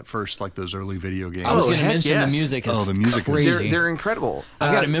music on that first, like those early video games. I was Oh, going to heck mention yes. the music is the music is- crazy. They're incredible.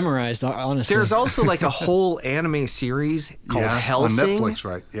 I've got it memorized, honestly. There's also like a whole anime series called yeah, Hellsing. on Netflix,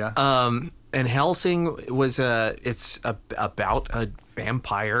 right? Yeah. And Hellsing was about a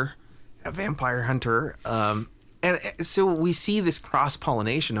vampire hunter. And so we see this cross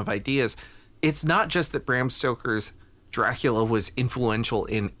pollination of ideas. It's not just that Bram Stoker's Dracula was influential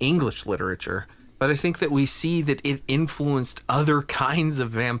in English literature, but I think that we see that it influenced other kinds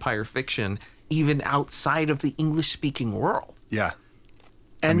of vampire fiction, even outside of the English-speaking world. yeah.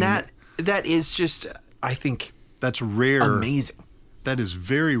 And that is just, I think, That's rare. amazing. That is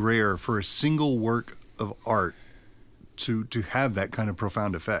very rare for a single work of art to have that kind of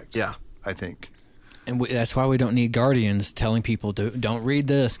profound effect. Yeah. I think. And that's why we don't need guardians telling people don't read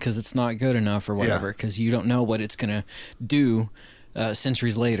this because it's not good enough or whatever, because you don't know what it's going to do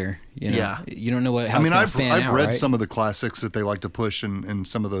centuries later. You know? Yeah. You don't know how I mean, it's going I've to fan I've out, read right? some of the classics that they like to push and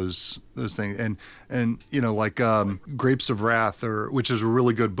some of those things and you know, like Grapes of Wrath, which is a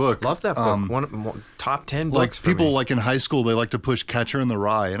really good book. Love that book. One top 10 Like books for people me. like in high school, they like to push Catcher in the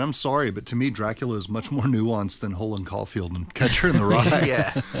Rye, and I'm sorry, but to me, Dracula is much more nuanced than Holden Caulfield and Catcher in the Rye.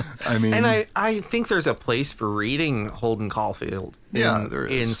 Yeah. I mean, And I think there's a place for reading Holden Caulfield Yeah, there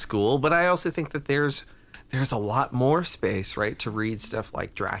is. in school, but I also think that there's a lot more space, right, to read stuff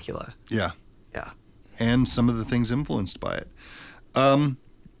like Dracula. yeah, Yeah. and some of the things influenced by it.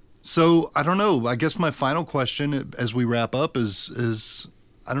 So I don't know. I guess my final question as we wrap up is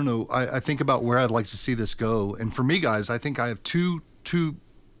I don't know. I think about where I'd like to see this go, and for me, guys, I think I have two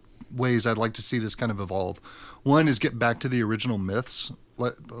ways I'd like to see this kind of evolve. One is get back to the original myths,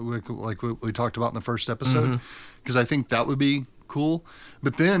 like what we talked about in the first episode, because I think that would be cool.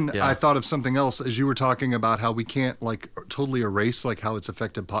 But then Yeah. I thought of something else as you were talking about how we can't like totally erase like how it's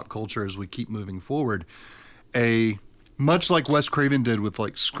affected pop culture as we keep moving forward. Much like Wes Craven did with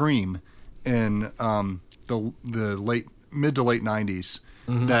like Scream in the mid to late 90s,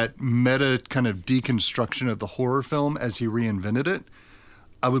 that meta kind of deconstruction of the horror film as he reinvented it.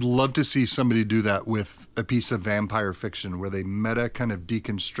 I would love to see somebody do that with a piece of vampire fiction where they meta kind of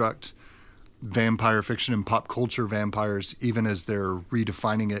deconstruct vampire fiction and pop culture vampires, even as they're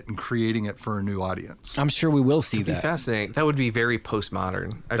redefining it and creating it for a new audience. I'm sure we will see Be that. fascinating. That would be very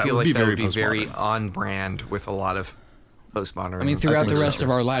postmodern. I That feel would like be that would very be very postmodern. on brand with a lot of postmodern. I mean, throughout the think rest so.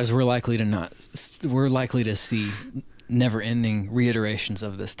 of our lives, we're likely to see never-ending reiterations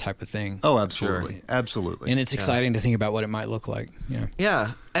of this type of thing. Oh, absolutely. Absolutely. And it's exciting to think about what it might look like. Yeah.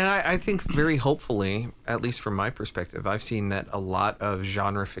 Yeah, and I think very hopefully, at least from my perspective, I've seen that a lot of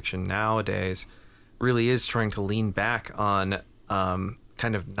genre fiction nowadays really is trying to lean back on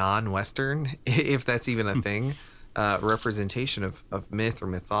kind of non-Western, if that's even a thing, representation of myth or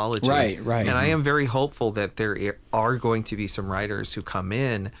mythology. Right. And I am very hopeful that there are going to be some writers who come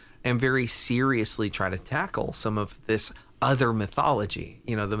in and very seriously try to tackle some of this other mythology,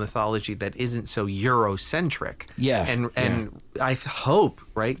 the mythology that isn't so Eurocentric. Yeah. And I hope,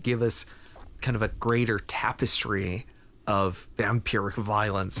 right, give us kind of a greater tapestry of vampiric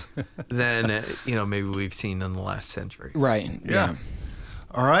violence than, maybe we've seen in the last century. Right. Yeah.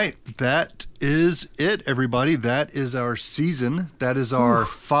 All right. That is it, everybody. That is our season. That is our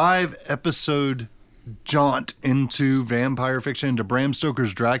 5-episode jaunt into vampire fiction, into Bram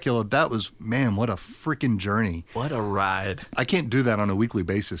Stoker's Dracula. That was, man, what a freaking journey. What a ride. I can't do that on a weekly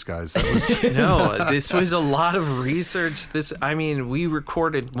basis, guys. That was No, this was a lot of research. We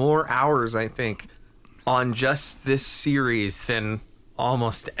recorded more hours, I think, on just this series than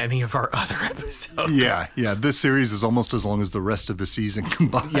almost any of our other episodes. Yeah. This series is almost as long as the rest of the season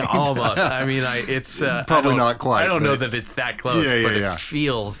combined. Yeah, almost. It's probably not quite. I don't know that it's that close, but it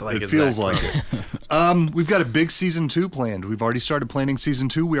feels like it feels like it. We've got a big season 2 planned. We've already started planning season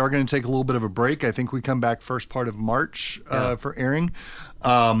 2. We are going to take a little bit of a break. I think we come back first part of March for airing.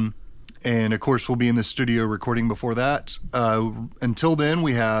 And of course, we'll be in the studio recording before that. Until then,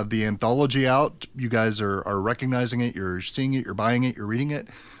 we have the anthology out. You guys are recognizing it. You're seeing it. You're buying it. You're reading it.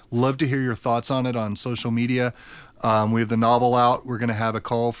 Love to hear your thoughts on it on social media. We have the novel out. We're going to have a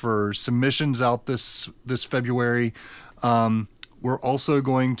call for submissions out this February. We're also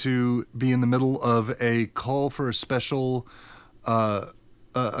going to be in the middle of a call for a special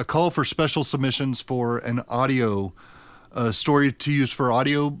submissions for an audio story to use for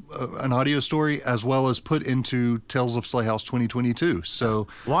an audio story, as well as put into Tales of Slay House 2022. So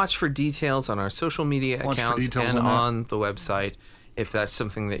watch for details on our social media accounts and on the website if that's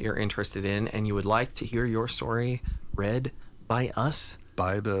something that you're interested in and you would like to hear your story read by us,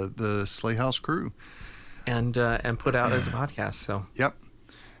 by the Slay House crew, and put out as a podcast. So yep.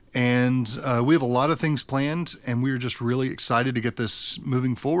 And we have a lot of things planned, and we're just really excited to get this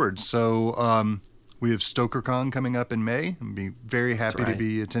moving forward. So we have StokerCon coming up in May. I'll be very happy to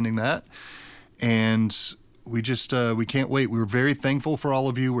be attending that. And we just we can't wait. We're very thankful for all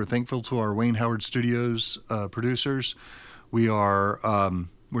of you. We're thankful to our Wayne Howard Studios producers. We're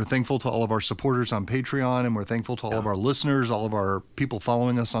thankful to all of our supporters on Patreon, and we're thankful to all of our listeners, all of our people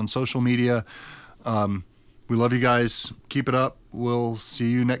following us on social media. We love you guys. Keep it up. We'll see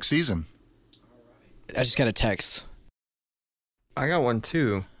you next season. I just got a text. I got one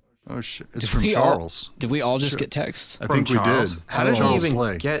too. Oh shit! It's from Charles. Did we all just get texts? I think we did. How did you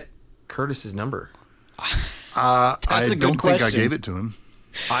even get Curtis's number? I don't think I gave it to him.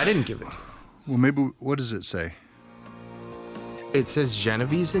 I didn't give it to him. Well, maybe. What does it say? It says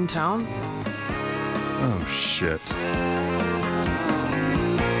Genevieve's in town. Oh shit!